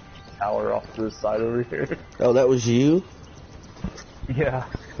like tower off to the side over here. Oh, that was you? Yeah.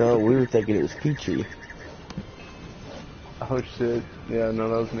 No, we were thinking it was Petrie. Oh shit. Yeah, no,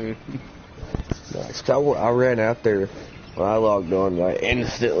 that was me. Nice. I ran out there when I logged on and I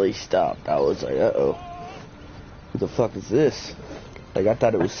instantly stopped. I was like, uh-oh. Who the fuck is this? Like, I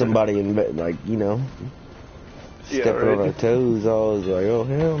thought it was somebody in bed, like, you know, stepping on our toes. I was like, oh,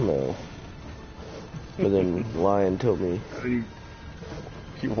 hell no. But then Lion told me.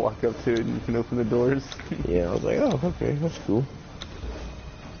 You walk up to it and you can open the doors. Yeah, I was like, oh, okay, that's cool.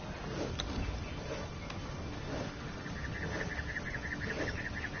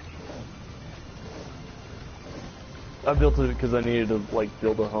 I built it because I needed to like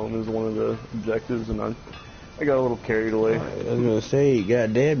build a home as one of the objectives, and I got a little carried away. I was gonna say,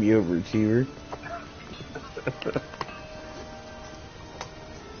 goddamn, you overachiever.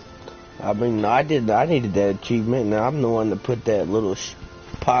 I mean, I needed that achievement, and I'm the one that put that little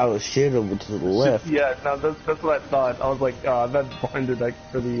pile of shit over to the left. Yeah, no, that's what I thought. I was like, oh, I bet blinded like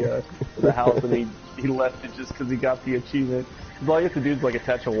for the house, and he left it just because he got the achievement. Because all you have to do is like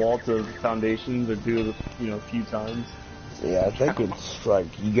attach a wall to foundations or do it, a few times. Yeah, I think it's like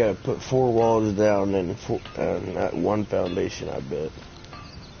you gotta put 4 walls down and not 1 foundation, I bet.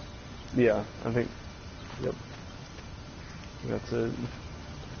 Yeah, I think. Yep. That's it.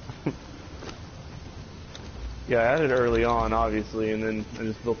 Yeah, I had it early on, obviously, and then I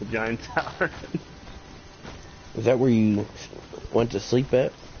just built a giant tower. Is that where you went to sleep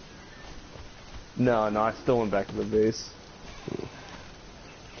at? No, I still went back to the base.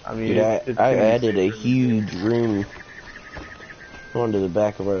 I mean, dude, I added a huge room onto the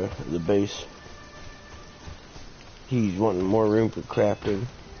back of the base. He's wanting more room for crafting,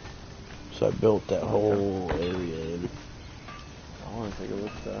 so I built that whole area in. I want to take a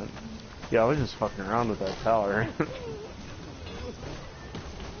look at that. Yeah, I was just fucking around with that tower.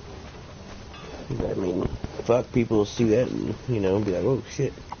 I mean, fuck, people will see that and, be like, oh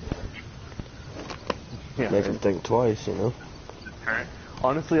shit. Yeah, make them think twice,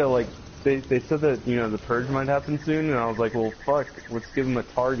 Honestly, they said that, the purge might happen soon, and I was like, well, fuck, let's give them a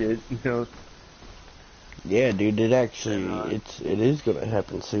target, Yeah, dude, it actually, it is gonna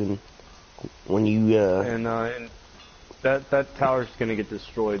happen soon. When you, And that tower's gonna get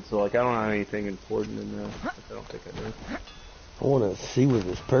destroyed, so, like, I don't have anything important in there. I don't think I do. I wanna see what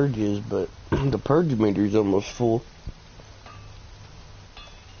this purge is, but the purge meter's almost full.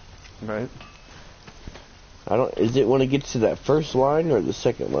 Right? Is it when it gets to that first line or the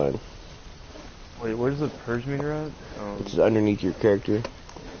second line? Wait, where's the purge meter at? It's underneath your character.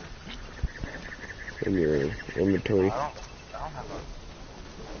 In your inventory. I don't have a...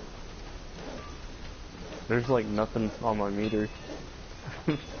 There's like nothing on my meter.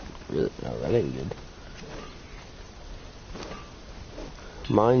 Really? No, that ain't good.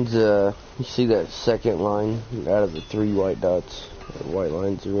 Mine's, you see that second line out of the 3 white dots, or white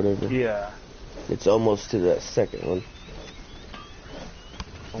lines or whatever? Yeah. It's almost to that second one.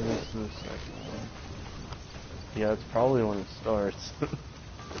 Almost to the second one. Yeah, it's probably when it starts.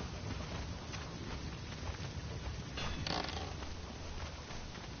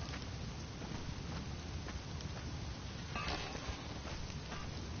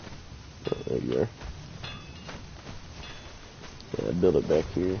 There you are. Yeah, build it back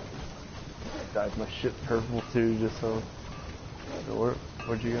here. Dyed my shit purple too, just so.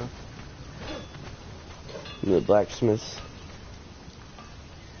 Where'd you go? The blacksmiths.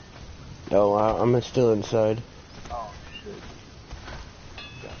 Oh, I'm still inside. Oh shit.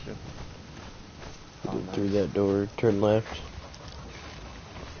 Gotcha. Oh, Go nice. through that door, turn left.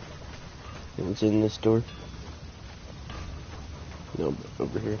 It's in this door. No,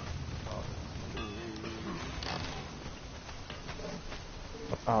 over here.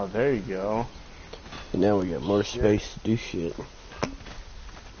 Oh, there you go. And now we got more space to do shit.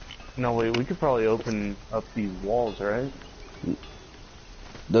 No, wait, we could probably open up these walls, right?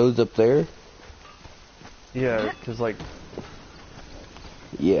 Those up there? Yeah, cause like,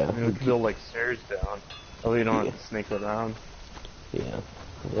 Yeah. I mean, we could build like stairs down. Oh, you don't have to snake around. Yeah.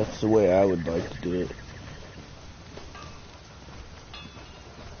 That's the way I would like to do it.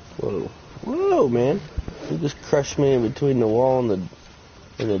 Whoa. Whoa, man. You just crushed me in between the wall and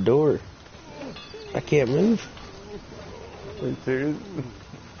the door. I can't move. Are you serious?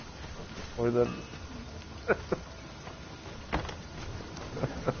 Or that?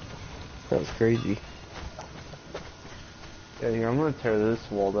 That was crazy. Yeah, here, I'm gonna tear this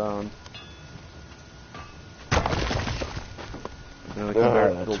wall down. And we can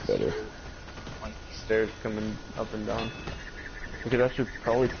That's build better. like stairs coming up and down. We could actually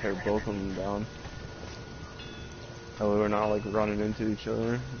probably tear both of them down. That way we're not like running into each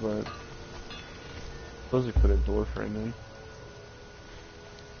other, but suppose we put a door frame in.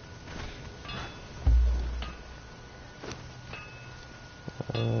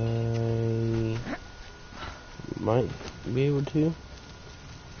 I might be able to.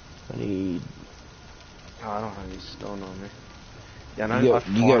 I need. Oh, I don't have any stone on me. Yeah, and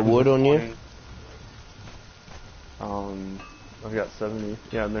You got wood on you? I've got 70.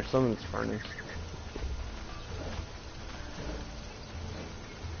 Yeah, and there's some in this furnace.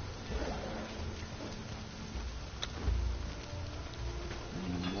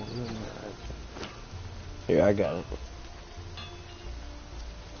 More than that. Here, I got it.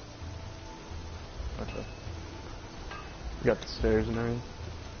 Okay. You got the stairs and everything?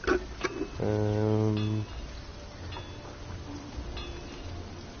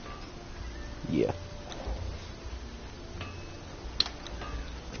 Yeah.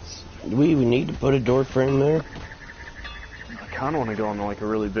 Do we even need to put a door frame there? I kind of want to go on like a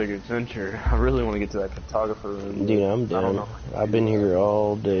really big adventure. I really want to get to that photographer room. Dude, I'm I don't down. know. I've been here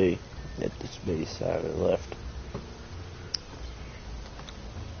all day at this base. I haven't left.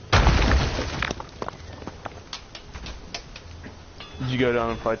 Did you go down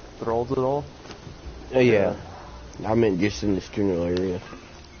and fight the thralls at all? Oh, yeah. I meant just in this general area.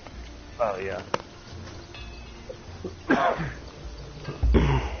 Oh, yeah.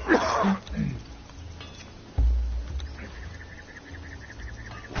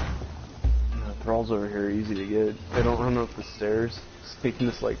 The thralls over here are easy to get. They don't run up the stairs. So you can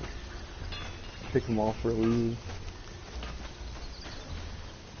just like pick them off real easy.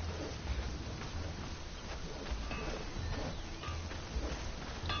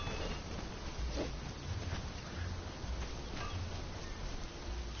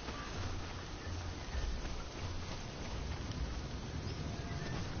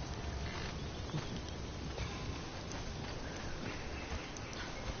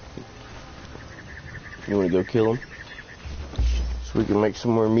 You want to go kill them? So we can make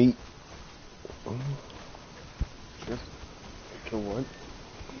some more meat? Sure. Kill what?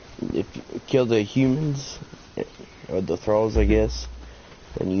 If you kill the humans, or the thralls, I guess,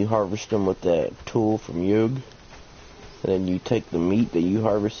 and you harvest them with that tool from Yog, and then you take the meat that you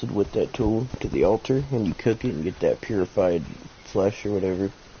harvested with that tool to the altar, and you cook it and get that purified flesh or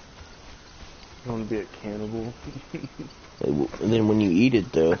whatever. You want to be a cannibal? And then when you eat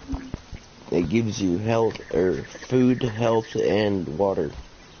it, though, it gives you health, or food, health, and water,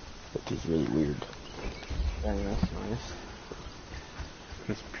 which is really weird. Dang, that's nice.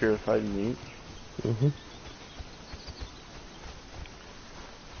 It's purified meat.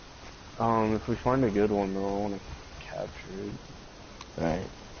 If we find a good one though, I want to capture it. Alright.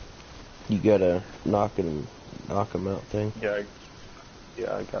 You gotta knock 'em out thing. Yeah,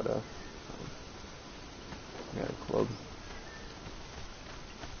 Yeah, I got a club.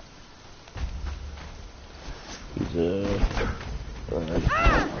 He's alright.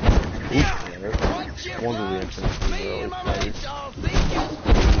 One of the entrances are always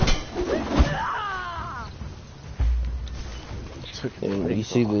And you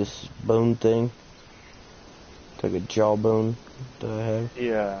see this bone thing? It's like a jawbone that I have.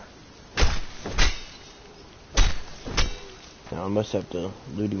 Yeah. Now I must have to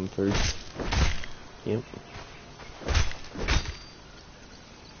loot him first. Yep.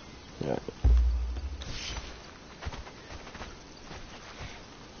 Alright.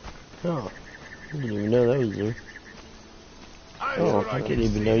 Oh, I didn't even know that was there. Oh, I didn't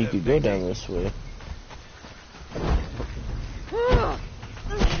even know you could go down this way.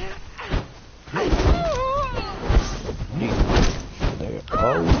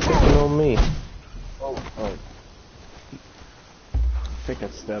 Oh, he's picking on me. Oh. I think I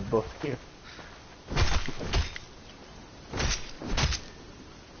stabbed both of you.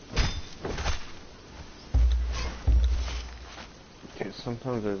 Okay,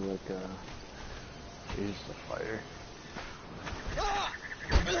 sometimes there's like use the fire.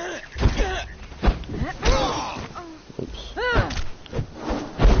 Oops.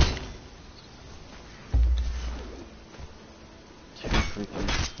 Two freaking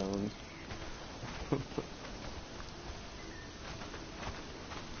stones.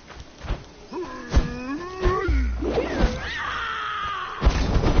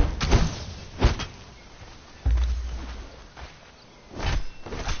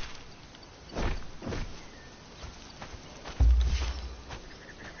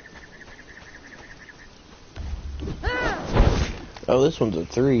 Oh, this one's a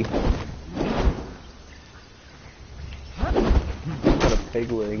 3. Got a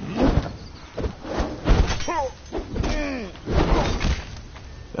pig leg.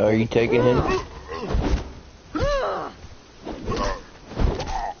 Oh, are you taking him?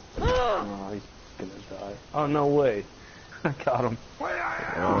 Oh, he's gonna die. Oh, no way. I got him.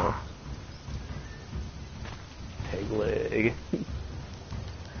 Oh. Pig leg.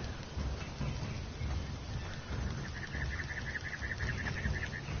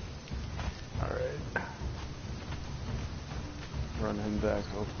 Alright. Run him back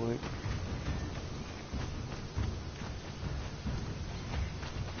real quick.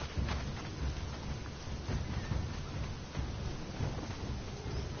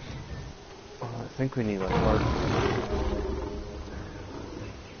 Oh, I think we need like hard.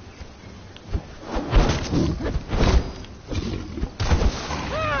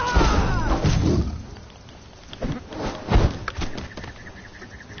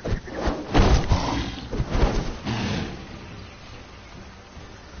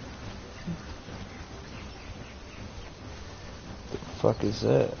 Fuck is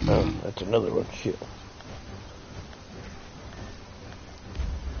that? Oh, that's another one. Shit.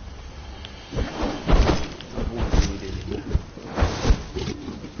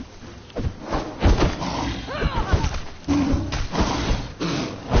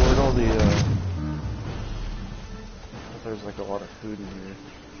 Where'd all the there's like a lot of food in here.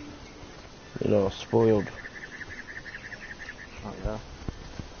 It all spoiled. Oh yeah.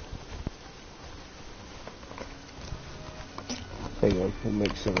 Hang on, we'll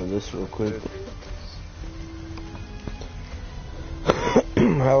make some of this real quick.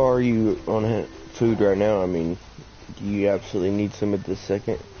 How are you on food right now? I mean, do you absolutely need some at this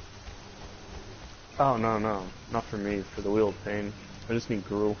second? Oh no, not for me. For the wheel of pain, I just need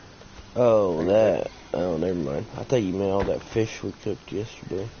gruel. Oh, that. Oh, never mind. I thought you meant all that fish we cooked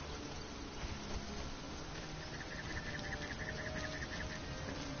yesterday.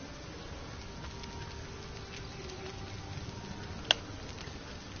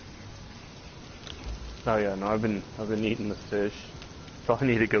 Oh yeah, no, I've been eating the fish. Probably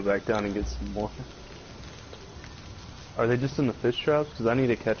need to go back down and get some more. Are they just in the fish traps? Because I need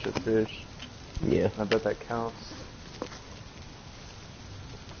to catch a fish. Yeah. I bet that counts.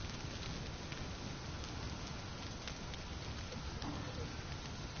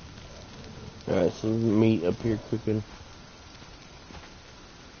 Alright, so meat up here cooking.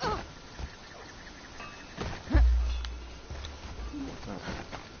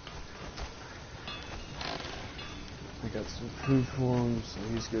 I got some food for him, so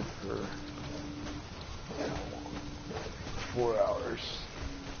he's good for 4 hours.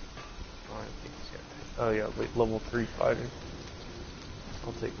 Oh, I think he's got, oh yeah, level 3 fighter.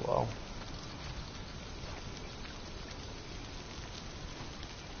 I'll take a while.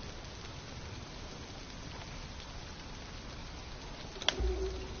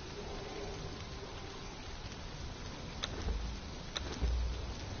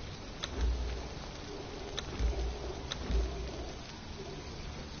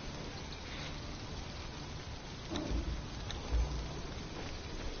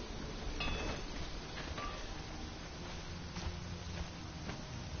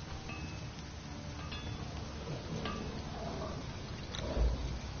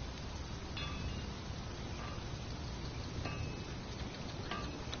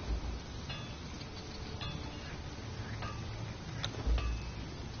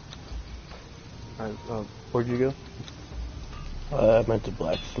 Alright, where'd you go? I meant the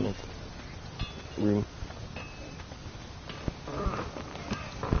blacksmith room.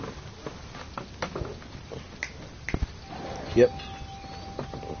 Yep.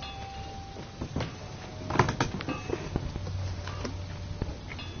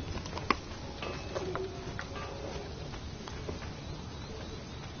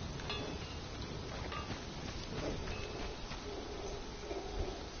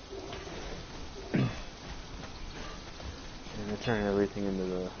 Turn everything into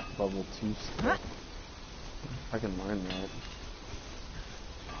the level 2 stuff. I can mine that.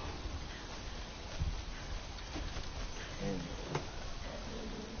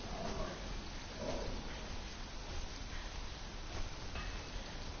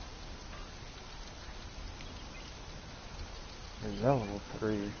 Is that level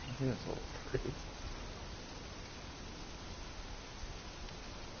 3? I think that's level 3.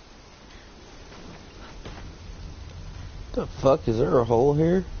 The fuck, is there a hole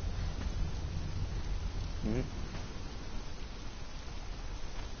here? Mm-hmm.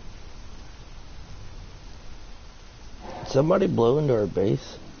 Somebody blow into our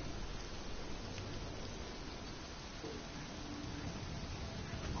base?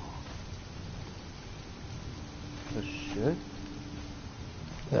 The shit?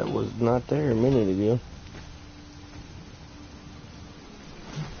 That was not there a minute ago.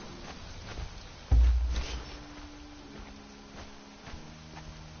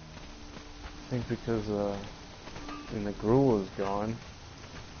 I think because, the gruel is gone.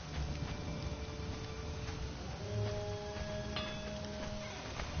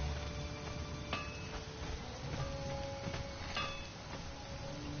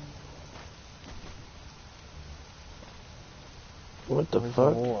 What the Where's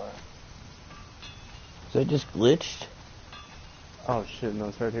fuck? the hole at? Is that just glitched? Oh shit, no,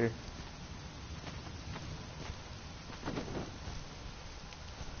 it's right here.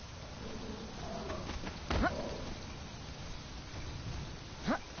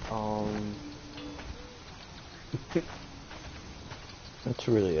 That's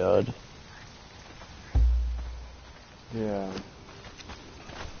really odd. Yeah.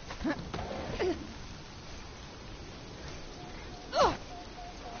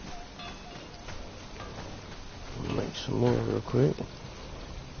 Make some more real quick.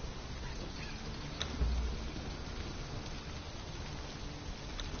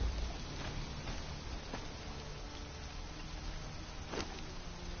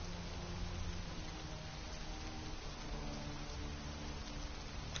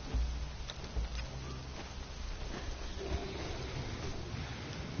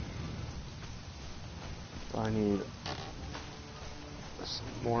 I need some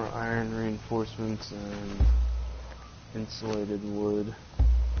more iron reinforcements and insulated wood.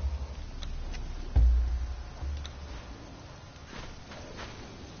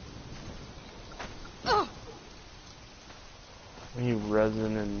 I need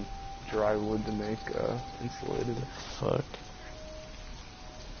resin and dry wood to make insulated. Fuck.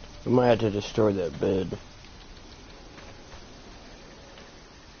 We might have to destroy that bed.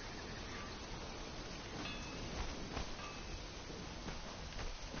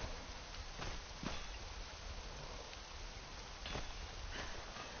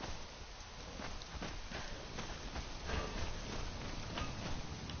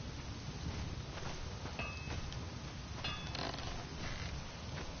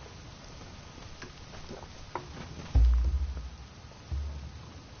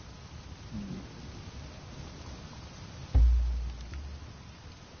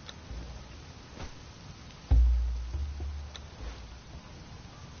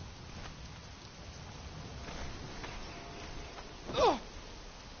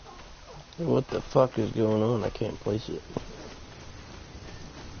 What the fuck is going on? I can't place it.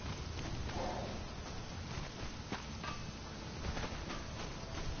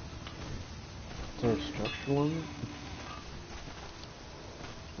 Is there a structure on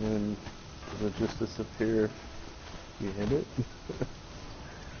it? And does it just disappear if you hit it?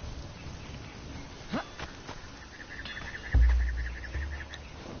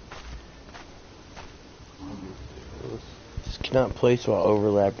 This cannot place while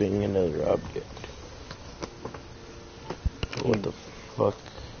overlapping another object. What the fuck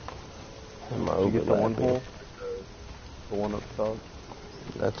am I Did you get the one overlapping? hole? The one up top?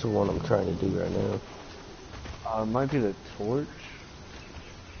 That's the one I'm trying to do right now. It might be the torch.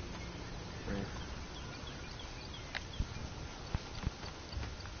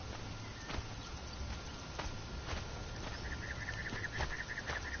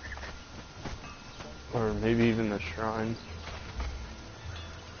 Or maybe even the shrines.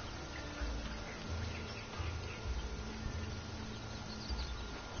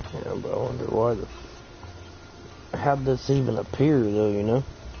 But I wonder why how'd this even appear though, you know?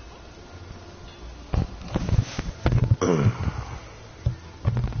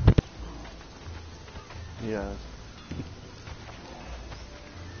 Yeah.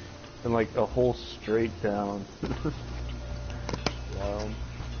 And like a whole straight down. Wow.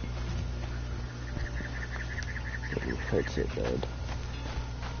 Hurts it bad.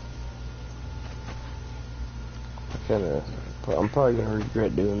 I'm probably gonna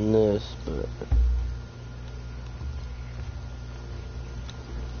regret doing this, but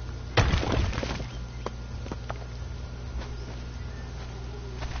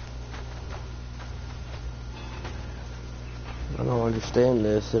I don't understand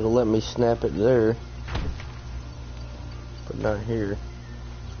this. It'll let me snap it there, but not here.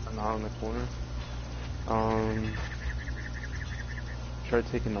 Not in the corner. Try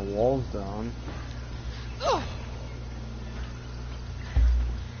taking the walls down.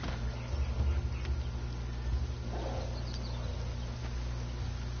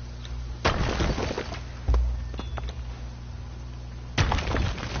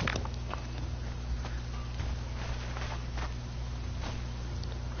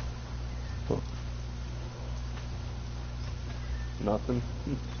 Nothing.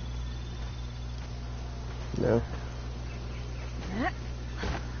 No.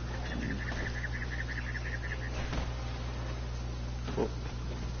 Cool.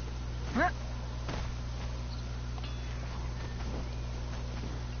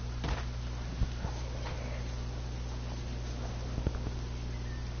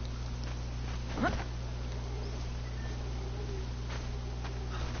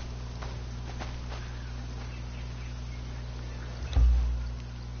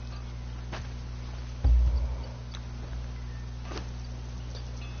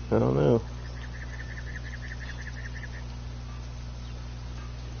 I don't know.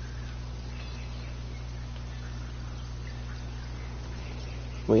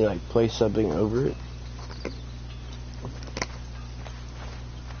 We like place something over it.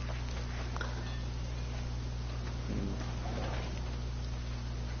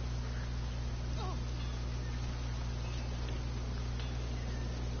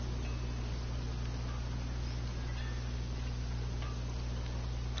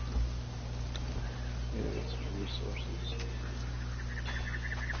 Resources.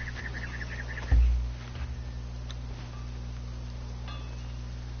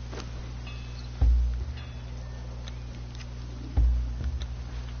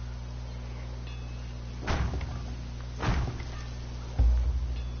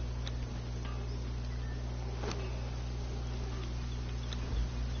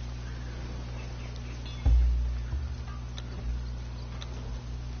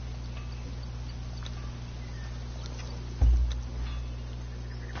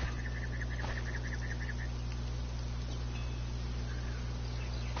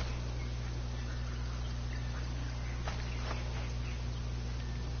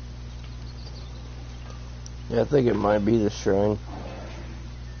 Yeah, I think it might be the shrine.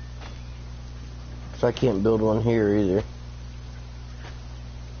 'Cause I can't build one here either.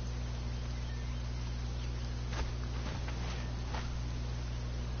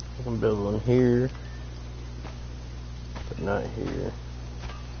 I can build one here, but not here.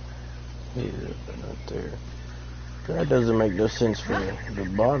 Here, but not there. That doesn't make no sense for the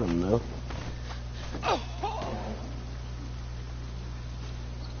bottom though. Oh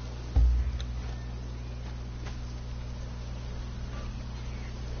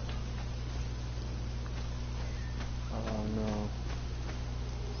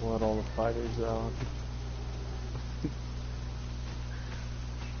no. Let all the fighters out.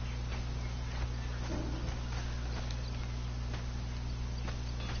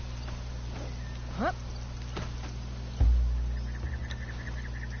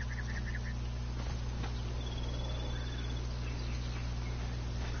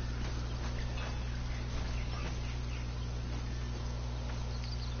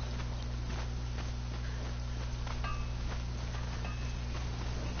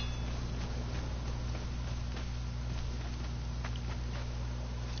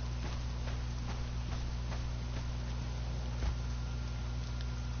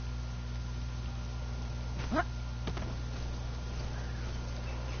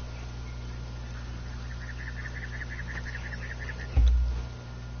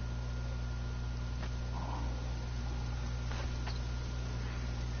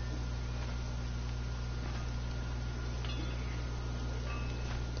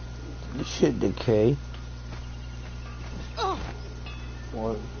 It should decay.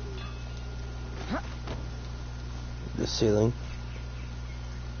 What? The ceiling.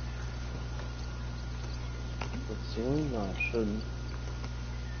 Oh, it shouldn't.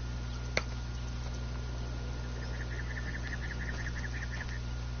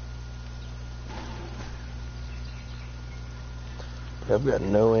 I've got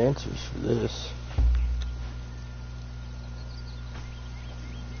no answers for this.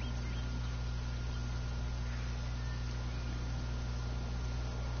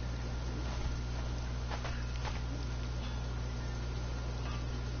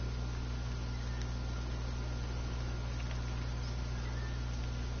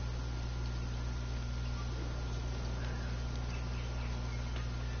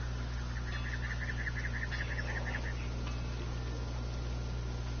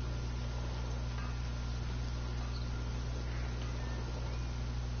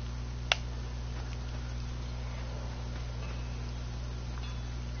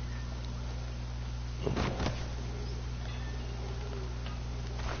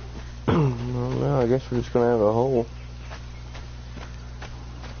 Well, I guess we're just gonna have a hole.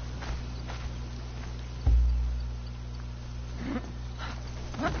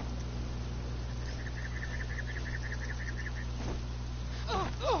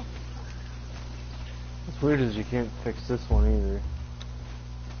 What's weird is you can't fix this one either.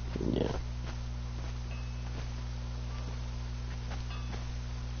 Yeah.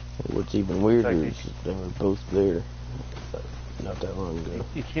 What's even weirder is they were both there not that long ago.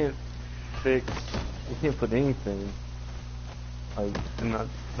 You can't fix, you can't put anything like in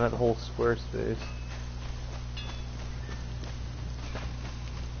that whole square space.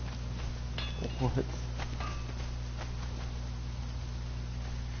 What?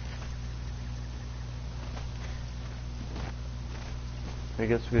 I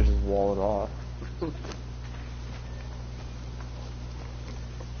guess we could just wall it off.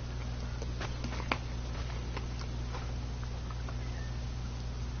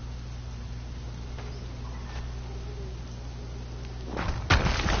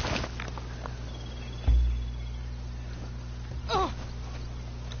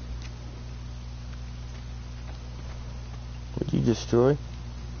 What'd you destroy?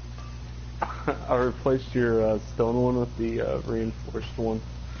 I replaced your stone one with the reinforced one.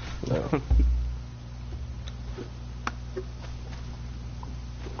 No.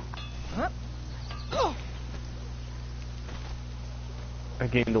 I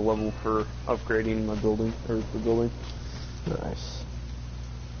gained a level for upgrading my building, or the building. Nice.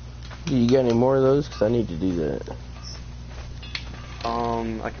 You got any more of those? Because I need to do that.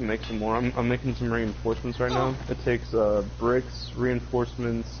 I can make some more. I'm making some reinforcements right now. It takes bricks,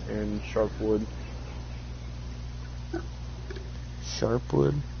 reinforcements, and sharp wood. Sharp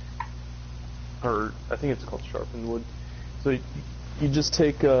wood? Or I think it's called sharpened wood. So you just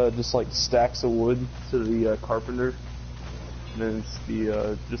take just like stacks of wood to the carpenter, and then it's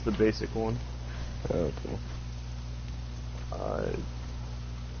the just the basic one. Okay.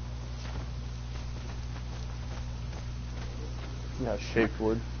 Yeah, shaped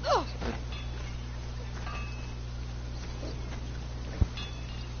wood.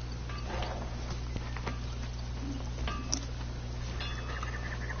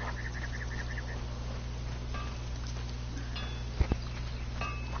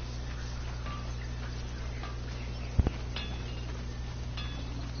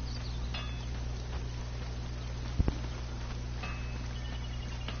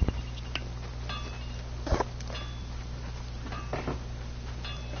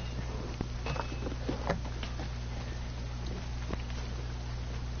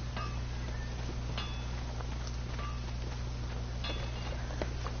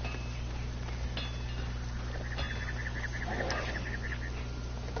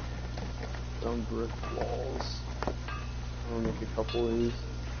 Stone brick walls. I'm gonna make a couple of these.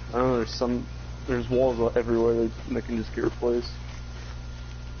 I don't know, there's walls everywhere that can just get replaced.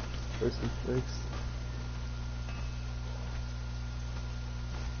 Replace and fixed.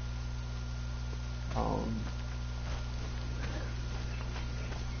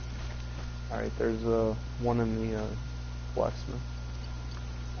 Alright, there's one in the blacksmith.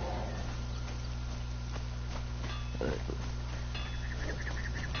 Alright.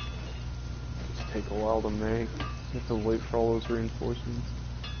 Just take a while to make. You have to wait for all those reinforcements.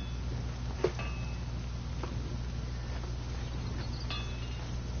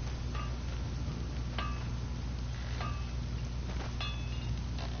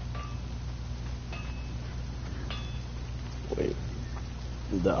 Wait.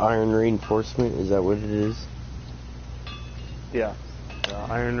 The iron reinforcement, is that what it is? Yeah.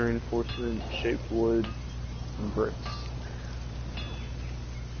 Iron reinforcement, shaped wood, and bricks.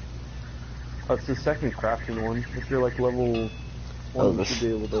 That's the second crafting one. If you're like level 1, you should be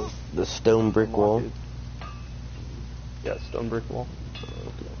able to. The stone brick wall? It. Yeah, stone brick wall. Okay.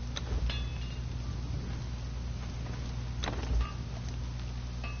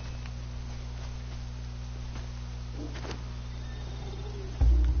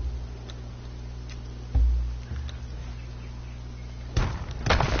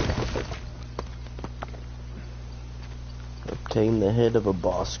 Obtain the head of a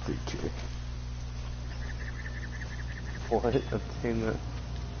boss creature. What? Obtain the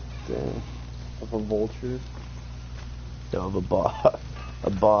thing of a vulture? No, of a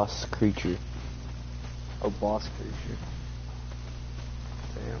boss creature. A boss creature.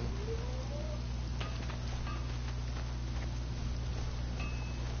 Damn.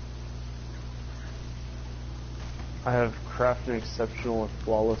 I have craft an exceptional or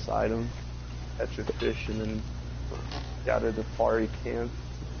flawless item, catch a fish, and then gather the fiery camp.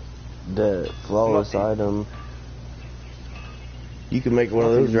 The flawless item. You can make one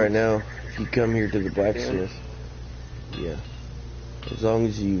of those right now if you come here to the blacksmith. Yeah. As long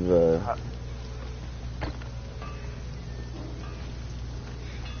as you've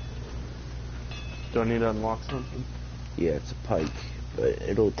do I need to unlock something? yeah, it's a pike, but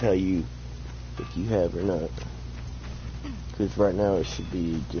it'll tell you if you have or not. Because right now it should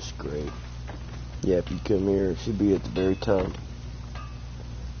be just gray. Yeah, if you come here, it should be at the very top.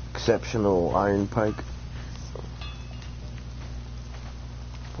 Exceptional iron pike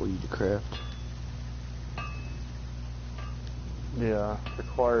for you to craft. Yeah,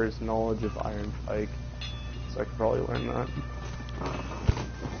 requires knowledge of iron pike, so I could probably learn that.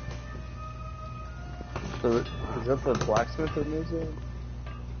 So, is that the blacksmith that knows that?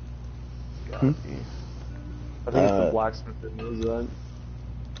 Gotta be. I think it's the blacksmith that knows that.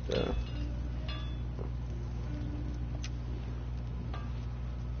 Yeah.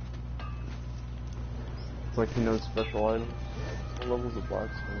 It's like he knows special items. What level's the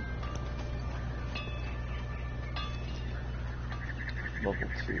blacksmith? Level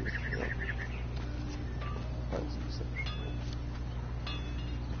 2. Yep. That's exceptional.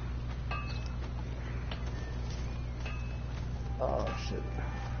 Oh shit.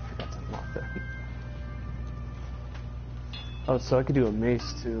 I forgot to unlock that. Oh, so I could do a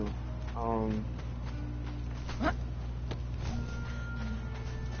mace too.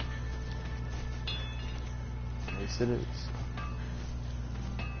 Mace it is.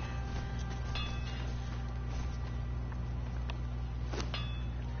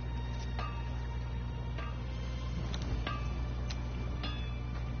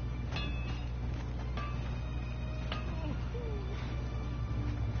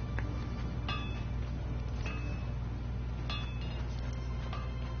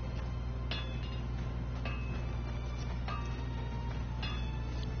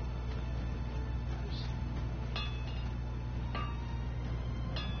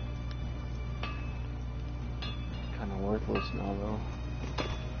 Kinda worthless now though.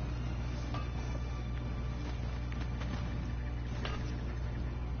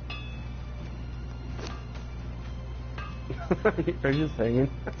 Are you just hanging?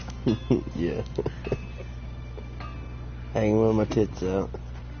 Yeah. Hanging with my tits out.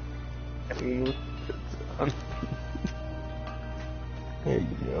 Hanging with tits on. There you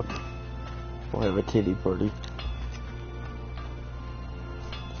go. We'll have a titty party.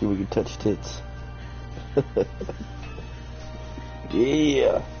 See if we can touch tits.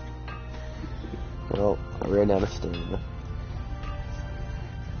 Yeah. Well, I ran out of stamina.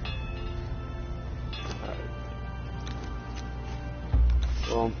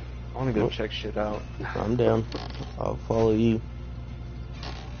 Well, I wanna go check shit out. I'm down. I'll follow you.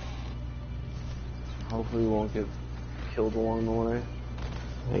 Hopefully we won't get killed along the way.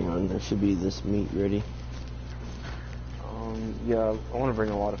 Hang on, there should be this meat ready. Yeah, I want to bring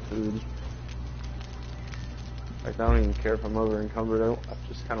a lot of food. Like, I don't even care if I'm over encumbered. I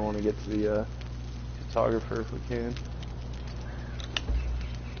just kind of want to get to the photographer if we can.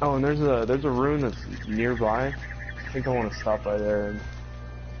 Oh, and there's a rune that's nearby. I think I want to stop by there and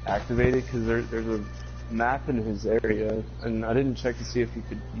activate it because there's a map in his area, and I didn't check to see if you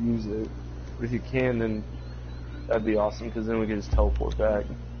could use it. But if you can, then that'd be awesome because then we can just teleport back.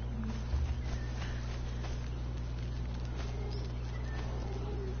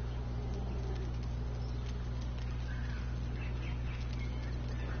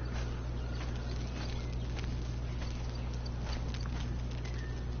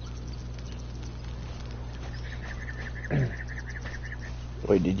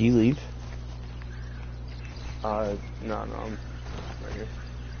 Wait, did you leave? No, I'm right here.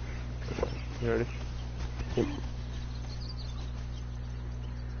 You ready? Yep.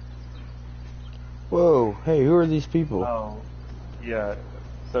 Whoa, hey, who are these people? Oh, yeah.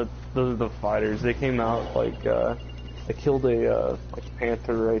 So those are the fighters. They came out like they I killed a like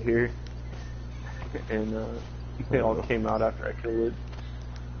panther right here, and they all came out after I killed it.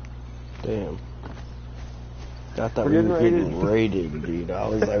 Damn. I thought We're we were getting raided, dude. I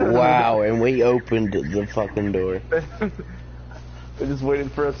was like, wow, and we opened the fucking door. They just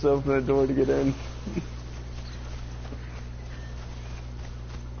waited for us to open the door to get in.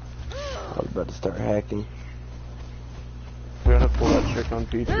 I was about to start hacking. We gotta pull that trick on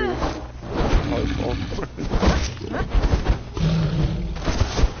Petrie. Probably fall for it.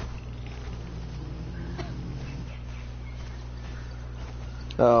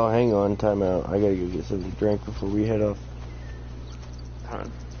 Oh, hang on, time out. I gotta go get something to drink before we head off.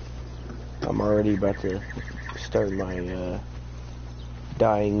 I'm already about to start my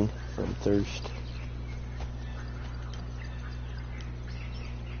dying from thirst.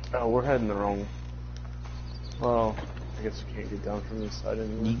 Oh, we're heading the wrong. Well, I guess we can't get down from this side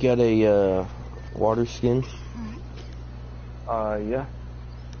anyway. You got a water skin? Yeah.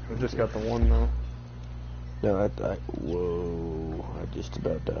 I just got the one though. No, whoa, I just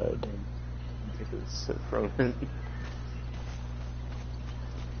about died. Take a sip from it.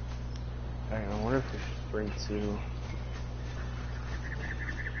 Dang, I wonder if we should bring two.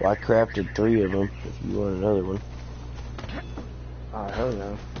 Well, I crafted 3 of them, if you want another one. Hell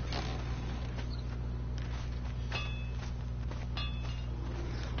yeah.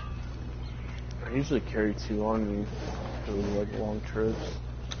 I usually carry 2 on me for like long trips.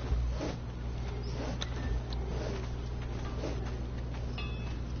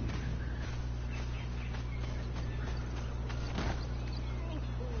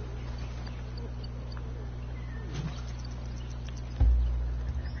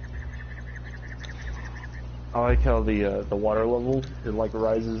 I like how the water level, it like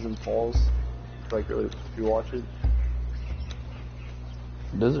rises and falls, like if you watch it.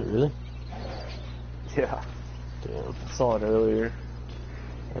 Does it really? Yeah. Damn. I saw it earlier.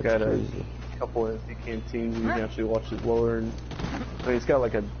 That's Got crazy. a couple of empty canteens, you can actually watch it lower, and I mean, it's got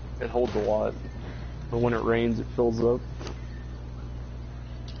like it holds a lot, but when it rains, it fills up.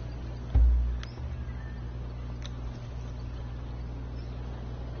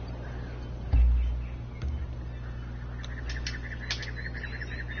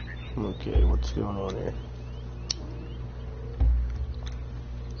 Okay, what's going on here?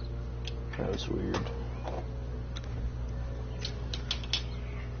 That was weird.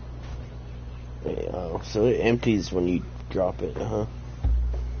 Hey, oh, so it empties when you drop it, huh?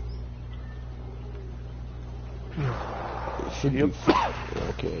 It should be full.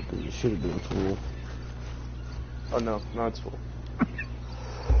 Okay, because it should have been full. Oh no, it's full.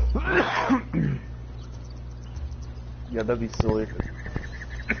 Yeah, that'd be silly if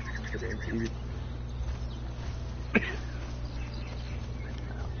it emptied.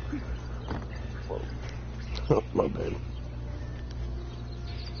 Oh, my bad.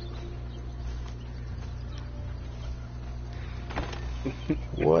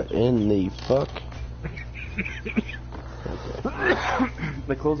 What in the fuck? Okay.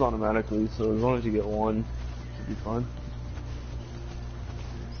 They close automatically, so as long as you get one, it'll be fine.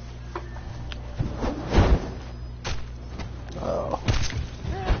 Oh.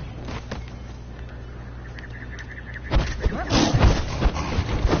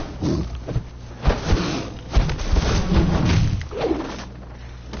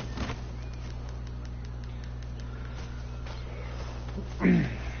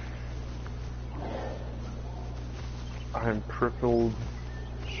 I'm crippled,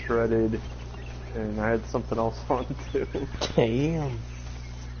 shredded, and I had something else on too. Damn.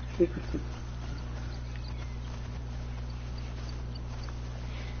 I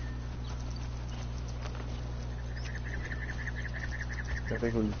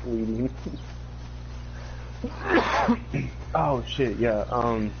think I'm bleeding. Oh shit, yeah,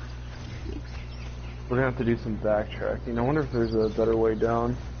 we're gonna have to do some backtracking. I wonder if there's a better way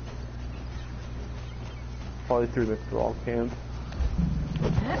down. Probably through the thrall camp.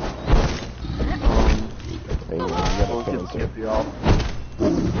 Hang on, I We'll gotta get cancel. Skippy off.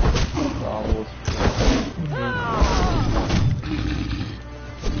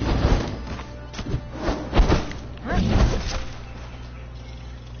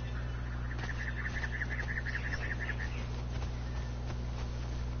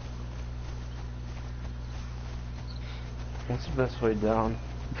 What's the best way down?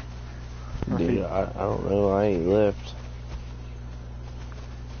 Dude, I don't know, I ain't left.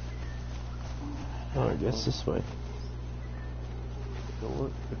 Oh, I guess this way.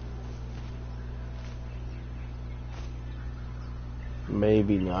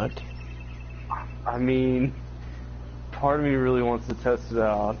 Maybe not. I mean, part of me really wants to test it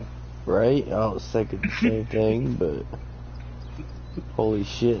out. Right? I was thinking the same thing, but holy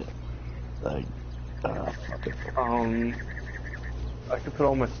shit. Like, fuck it. I could put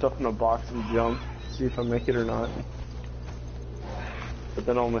all my stuff in a box and jump, see if I make it or not. But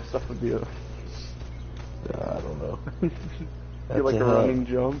then all my stuff would be I don't know. be like a running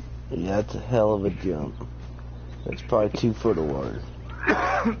jump. Yeah, that's a hell of a jump. That's probably 2 foot of water.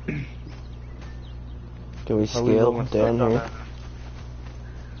 Can we scale down here?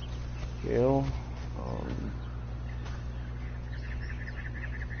 Scale?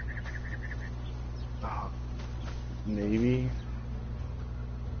 Maybe.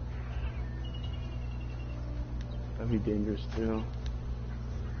 That'd be dangerous too.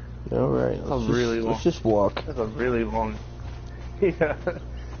 Alright, let's just walk. That's a really long. Yeah.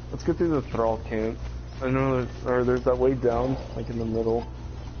 Let's get through the thrall camp. I know there's that way down, like in the middle.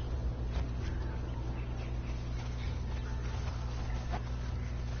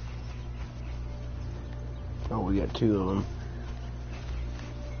 Oh, we got 2 of them.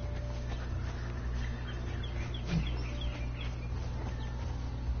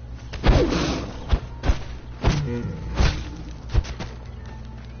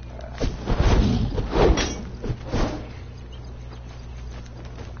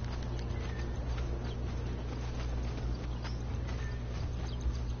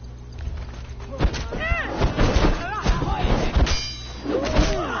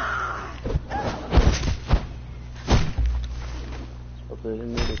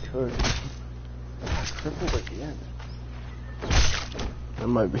 Crippled again. That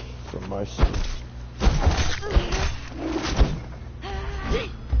might be from my side.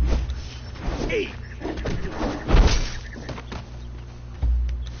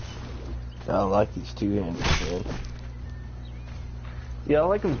 I like these 2-handed, man. Yeah, I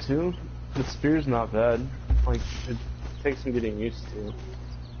like them too. The spear's not bad. Like, it takes some getting used to.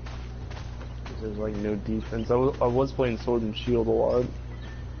 There's like no defense. I was playing sword and shield a lot.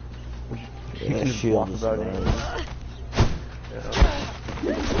 Yeah, you can just shield walk is about nice.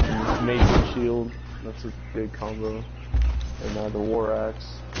 Yeah. Mage and shield. That's a big combo. And now the war axe.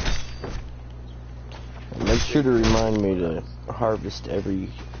 Make sure to remind me to harvest every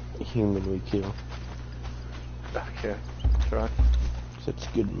human we kill. Okay, try.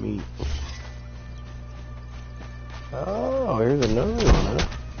 Such good meat. Oh, here's another one, huh?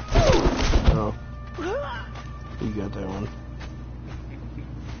 Oh. You got that one.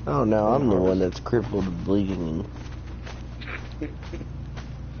 Oh, now I'm the one that's crippled and bleeding.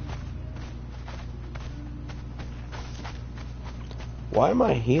 Why am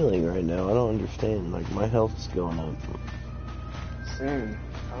I healing right now? I don't understand. Like, my health's going up. Same.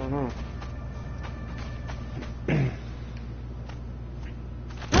 I don't know.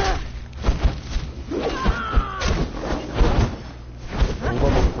 I'm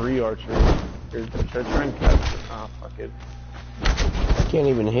level 3 archer. Should I try and catch it? Ah, fuck it. I can't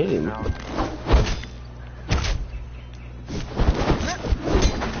even hit him. No.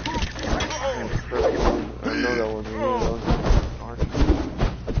 I know that wasn't me, that was archer.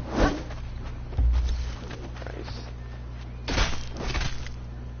 Nice.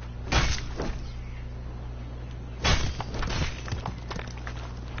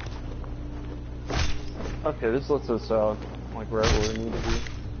 Okay, this lets us out, like right where we need to be.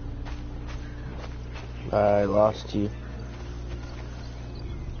 I lost you.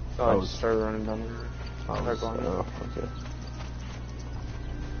 Oh, I just started running down the river. Oh, okay.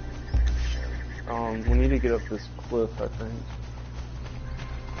 We need to get up this cliff, I think.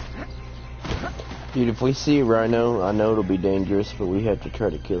 Dude, if we see a rhino, I know it'll be dangerous, but we have to try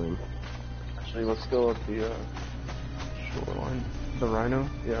to kill him. Actually, let's go up the shoreline. The rhino?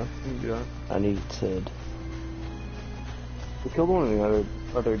 Yeah, we can do that. I need its head. We killed one the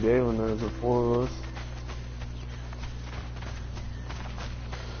other day when there was 4 of us.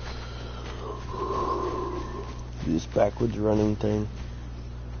 This backwards running thing.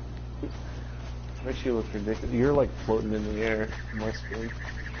 Makes you look ridiculous. You're like floating in the air on my screen.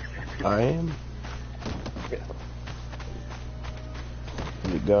 I am? Yeah.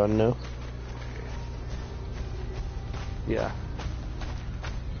 Is it gone now? Yeah.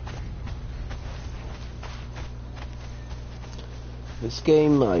 This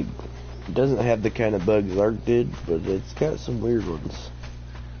game, like, doesn't have the kind of bugs Ark did, but it's got some weird ones.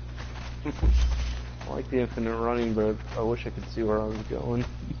 I like the infinite running, but I wish I could see where I was going.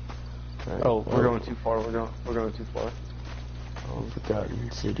 Right. Oh, we're going too far. We're going too far. Oh,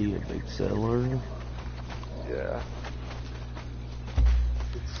 Forgotten City, a big settler. Yeah.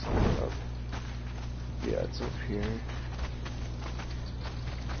 It's up. Yeah, it's up here.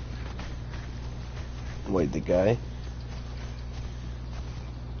 Wait, the guy?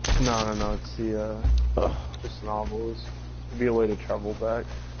 No, it's the, just novels. It'd be a way to travel back.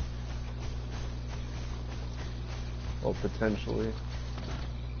 Well, potentially.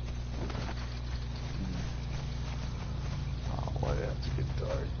 Oh, why did it have to get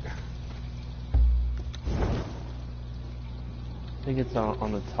dark? I think it's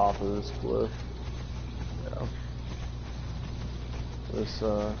on the top of this cliff. Yeah. This,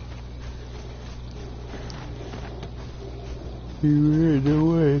 No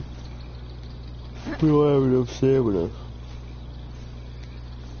way. We don't have enough stamina.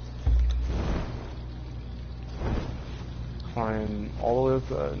 climb all the way up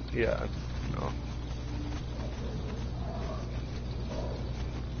that? Yeah, no.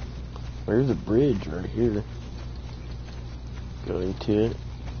 There's a bridge right here. Going to it.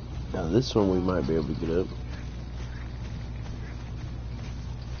 Now this one we might be able to get up.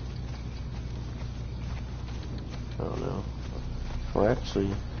 I don't know. Well, actually,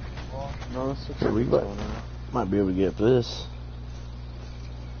 No, this looks here we like go. Might be able to get up this.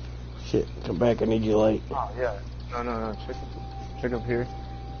 Shit, come back, I need you late. Oh, yeah. No, check up here.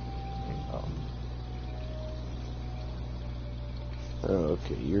 Oh. Oh,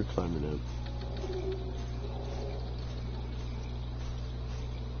 okay, you're climbing up.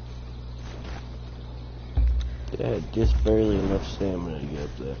 Yeah, I had just barely enough stamina to get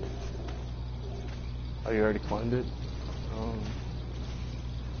up there. Oh, you already climbed it? Oh.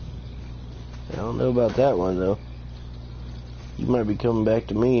 I don't know about that one, though. You might be coming back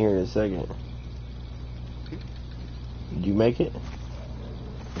to me here in a second. Did you make it?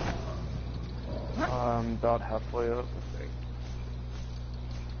 I'm about halfway up, I think.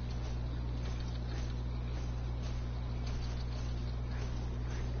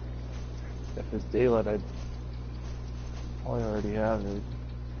 If it's daylight, I'd probably already have it.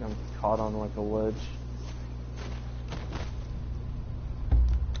 I'm caught on like a ledge.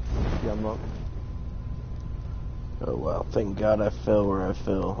 Yeah, I'm up. Oh wow, thank God I fell where I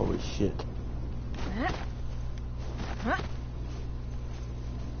fell. Holy shit.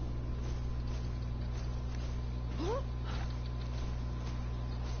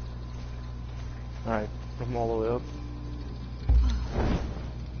 Alright, I'm all the way up.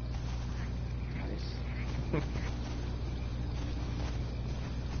 Nice.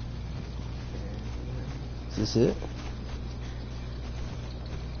 Is this it?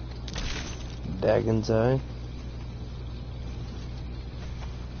 Dagon's Eye?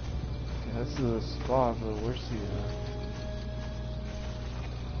 Yeah, this is the spot, but where's the,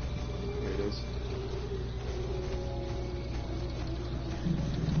 here it is.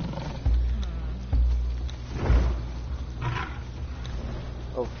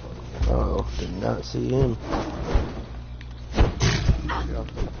 Oh, fuck. Oh, did not see him. Yeah,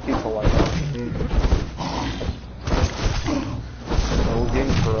 keep the light on. Oh, we're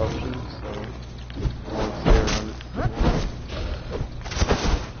getting corruption, so I'll stay around it.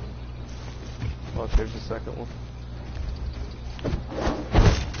 Oh, there's the second one.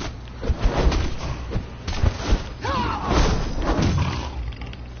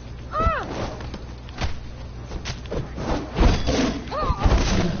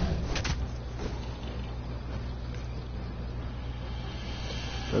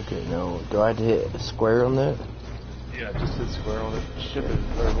 Okay, now, do I have to hit square on that? Yeah, just hit square on it. Ship it,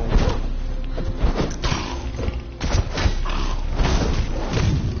 third one.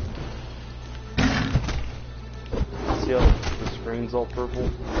 See how the screen's all purple?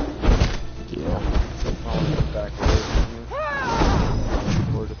 Yeah. I'll get back away from you.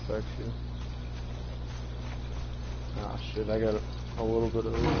 Before it affects you. Ah, shit, I got a little bit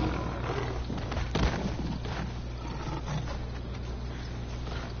of it.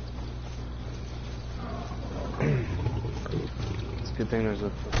 It's a good thing there's a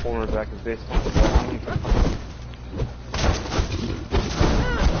performer back in base on the bottom.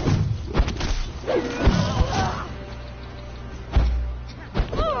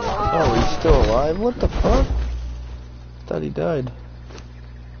 Oh, he's still alive? What the fuck? Thought he died.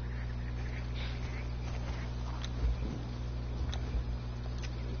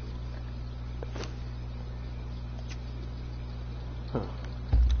 Huh.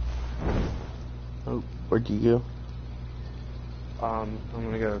 Oh, where'd you go? I'm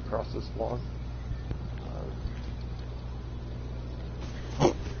gonna go across this log. I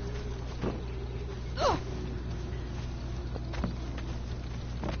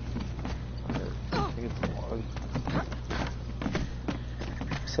think it's a log.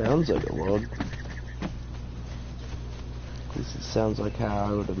 Sounds like a log. At least it sounds like how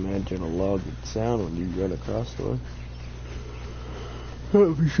I would imagine a log would sound when you run across one.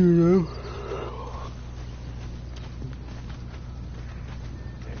 Not for sure though.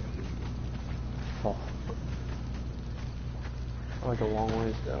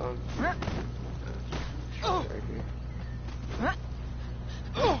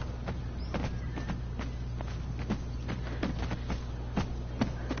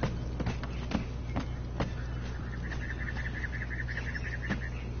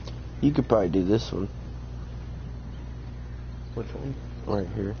 You could probably do this one. Which one? Right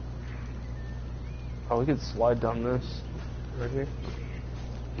here. Oh, we could slide down this. Right here.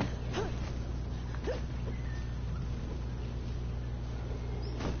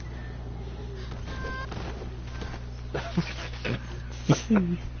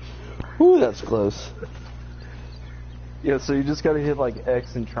 Ooh, that's close. Yeah, so you just gotta hit like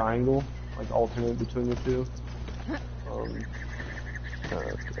X and triangle, like alternate between the two. That's cool.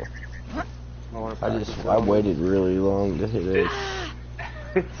 I I waited really long to hit it.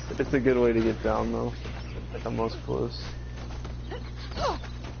 it's a good way to get down though. Like I'm most close. I'm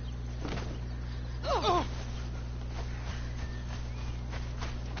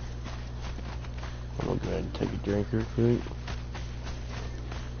gonna go ahead and take a drink real quick.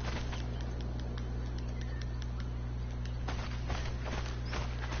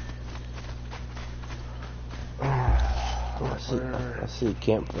 I see a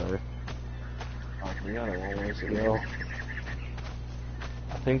campfire. Oh, we got a long ways to go.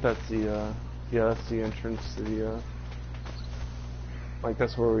 I think that's the, yeah, that's the entrance to the, like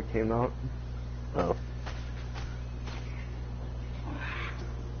that's where we came out. Oh.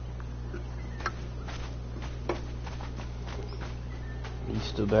 You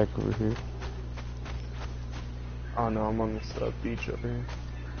still back over here? Oh no, I'm on this beach over here.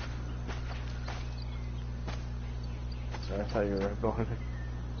 Sorry, I thought you were right behind me.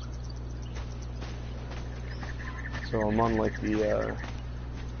 So I'm on like the,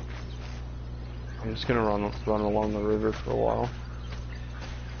 I'm just gonna run along the river for a while.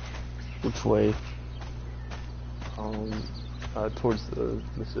 Which way? Towards the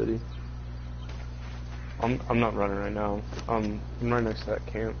city. I'm not running right now. I'm right next to that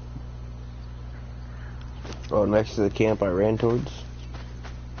camp. Oh, next to the camp I ran towards?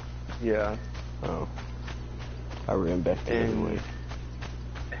 Yeah. Oh. I ran back the other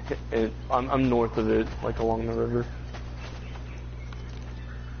way. I'm north of it, like along the river.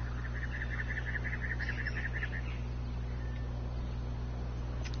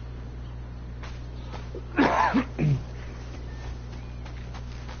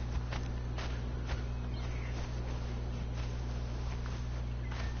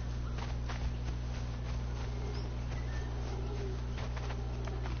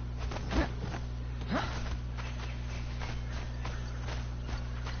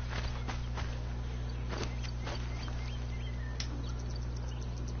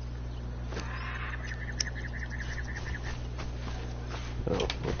 Oh,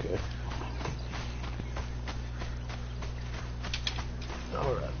 okay.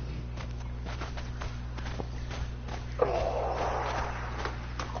 Alright.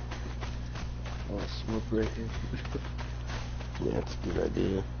 Oh, smoke right here. Yeah, that's a good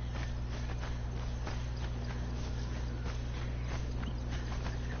idea.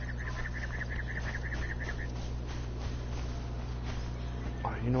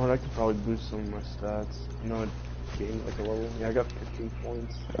 Oh, you know what? I could probably boost some of my stats. I know I gained like a level. Yeah, I got 15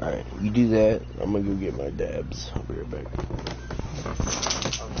 points. Alright, you do that. I'm gonna go get my dabs. I'll be right back.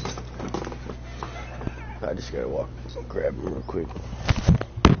 I just gotta walk and grab them real quick.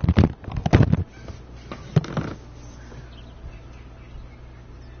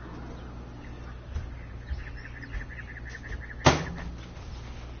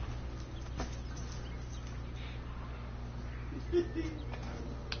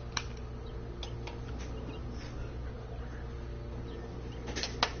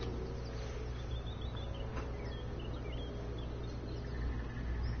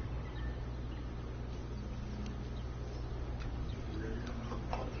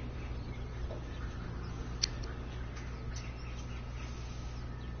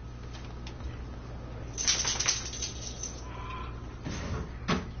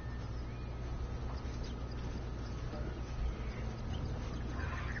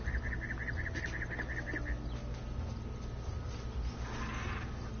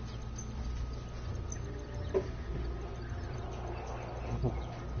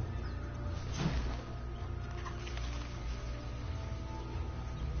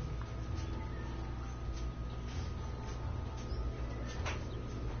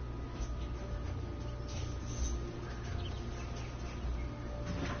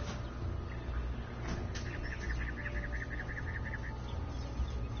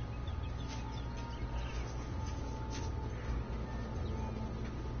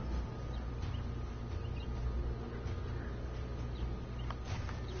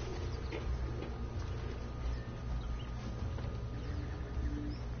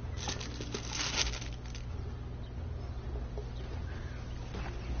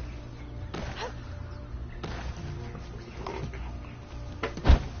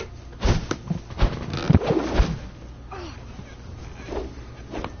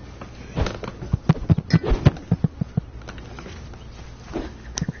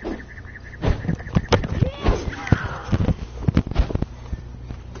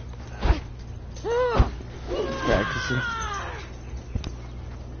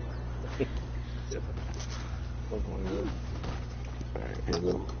 Alright, here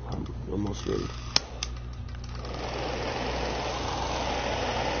we go. I'm almost ready.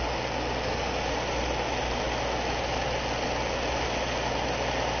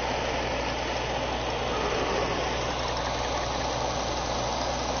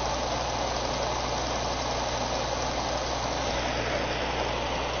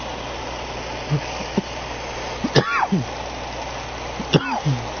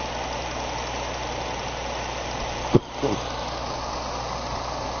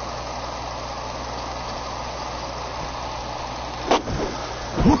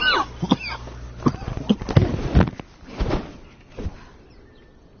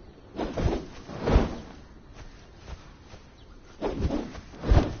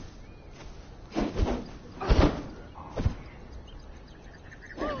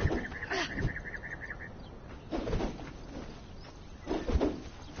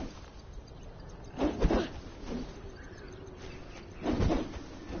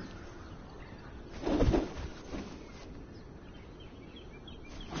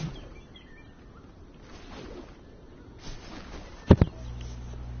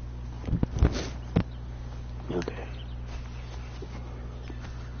 Okay.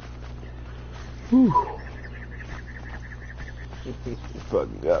 Whew. You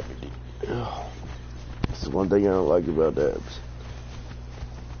fucking got me, dude. Ugh. This is one thing I don't like about dabs.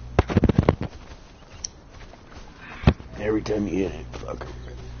 Every time you hit it, fuck.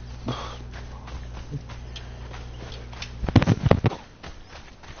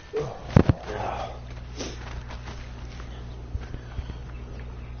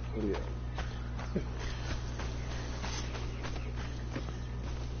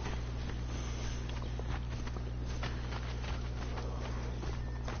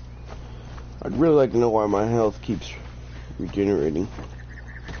 I'd really like to know why my health keeps regenerating.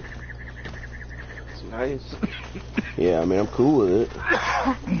 It's nice. Yeah, I mean, I'm cool with it.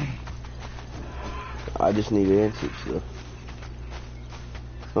 I just need answers, though.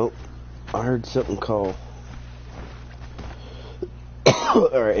 Oh, I heard something call.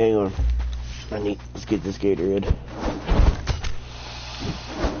 Alright, hang on. Let's get this Gatorade.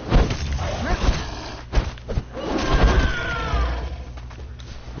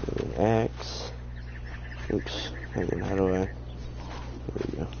 Axe. Oops. Hang on, how do I? There we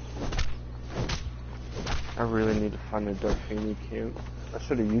go. I really need to find a Darkini camp. I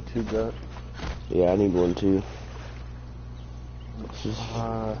should have YouTubed that. Yeah, I need one too. Let's just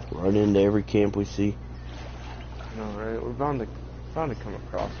run into every camp we see. I know, right? We're bound to come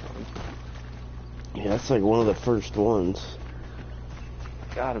across one. Yeah, that's like one of the first ones.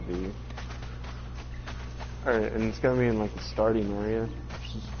 Gotta be. Alright, and it's gotta be in like the starting area.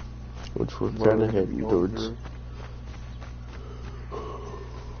 Which we're kind of heading towards.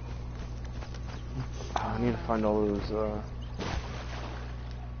 I need to find all those, what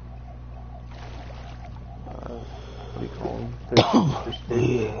do you call them? Fish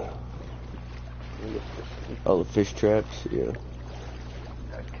fish. Oh, the fish traps? Yeah.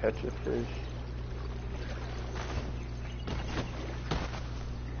 Catch a fish.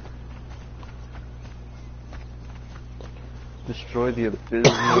 Destroy the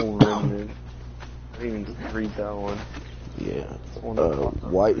abysmal remnant. I didn't even read that one. Yeah.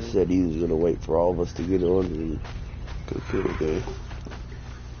 White said he was gonna wait for all of us to get on and go kill a guy.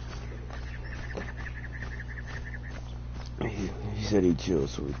 He said he'd chill,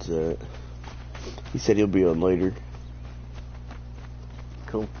 so it's he said he'll be on later.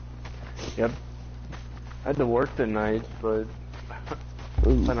 Cool. Yep. I had to work tonight, but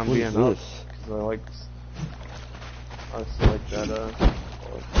Ooh, plan on what being is up this? because I like that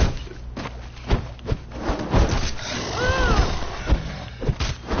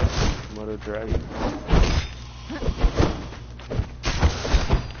Komodo dragon.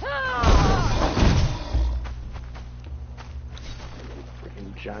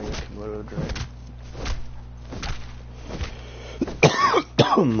 Freaking giant Komodo dragon.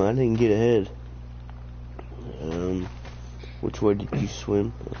 I didn't get ahead. Which way did you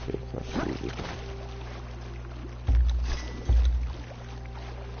swim? Okay, absolutely.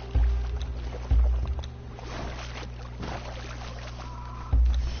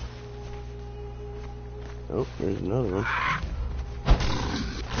 Oh, there's another one.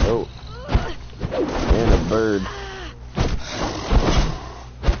 Oh, and a bird.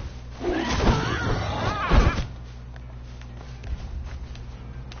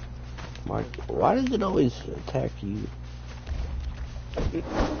 Mike, why does it always attack you?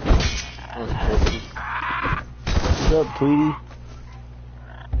 What's up, Tweety?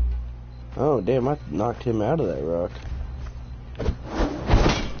 Oh, damn, I knocked him out of that rock.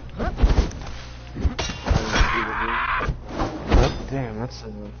 That's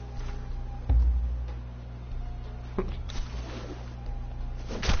it.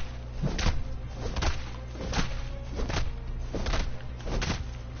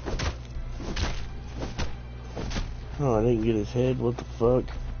 Oh, I didn't get his head. What the fuck?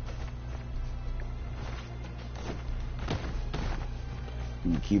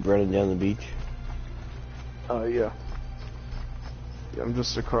 You keep running down the beach? Yeah. Yeah, I'm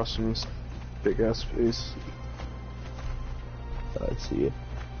just across from this big ass space. I see it.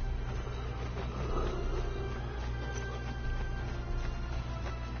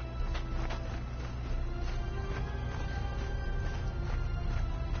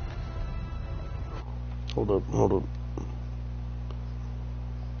 Hold up, hold up.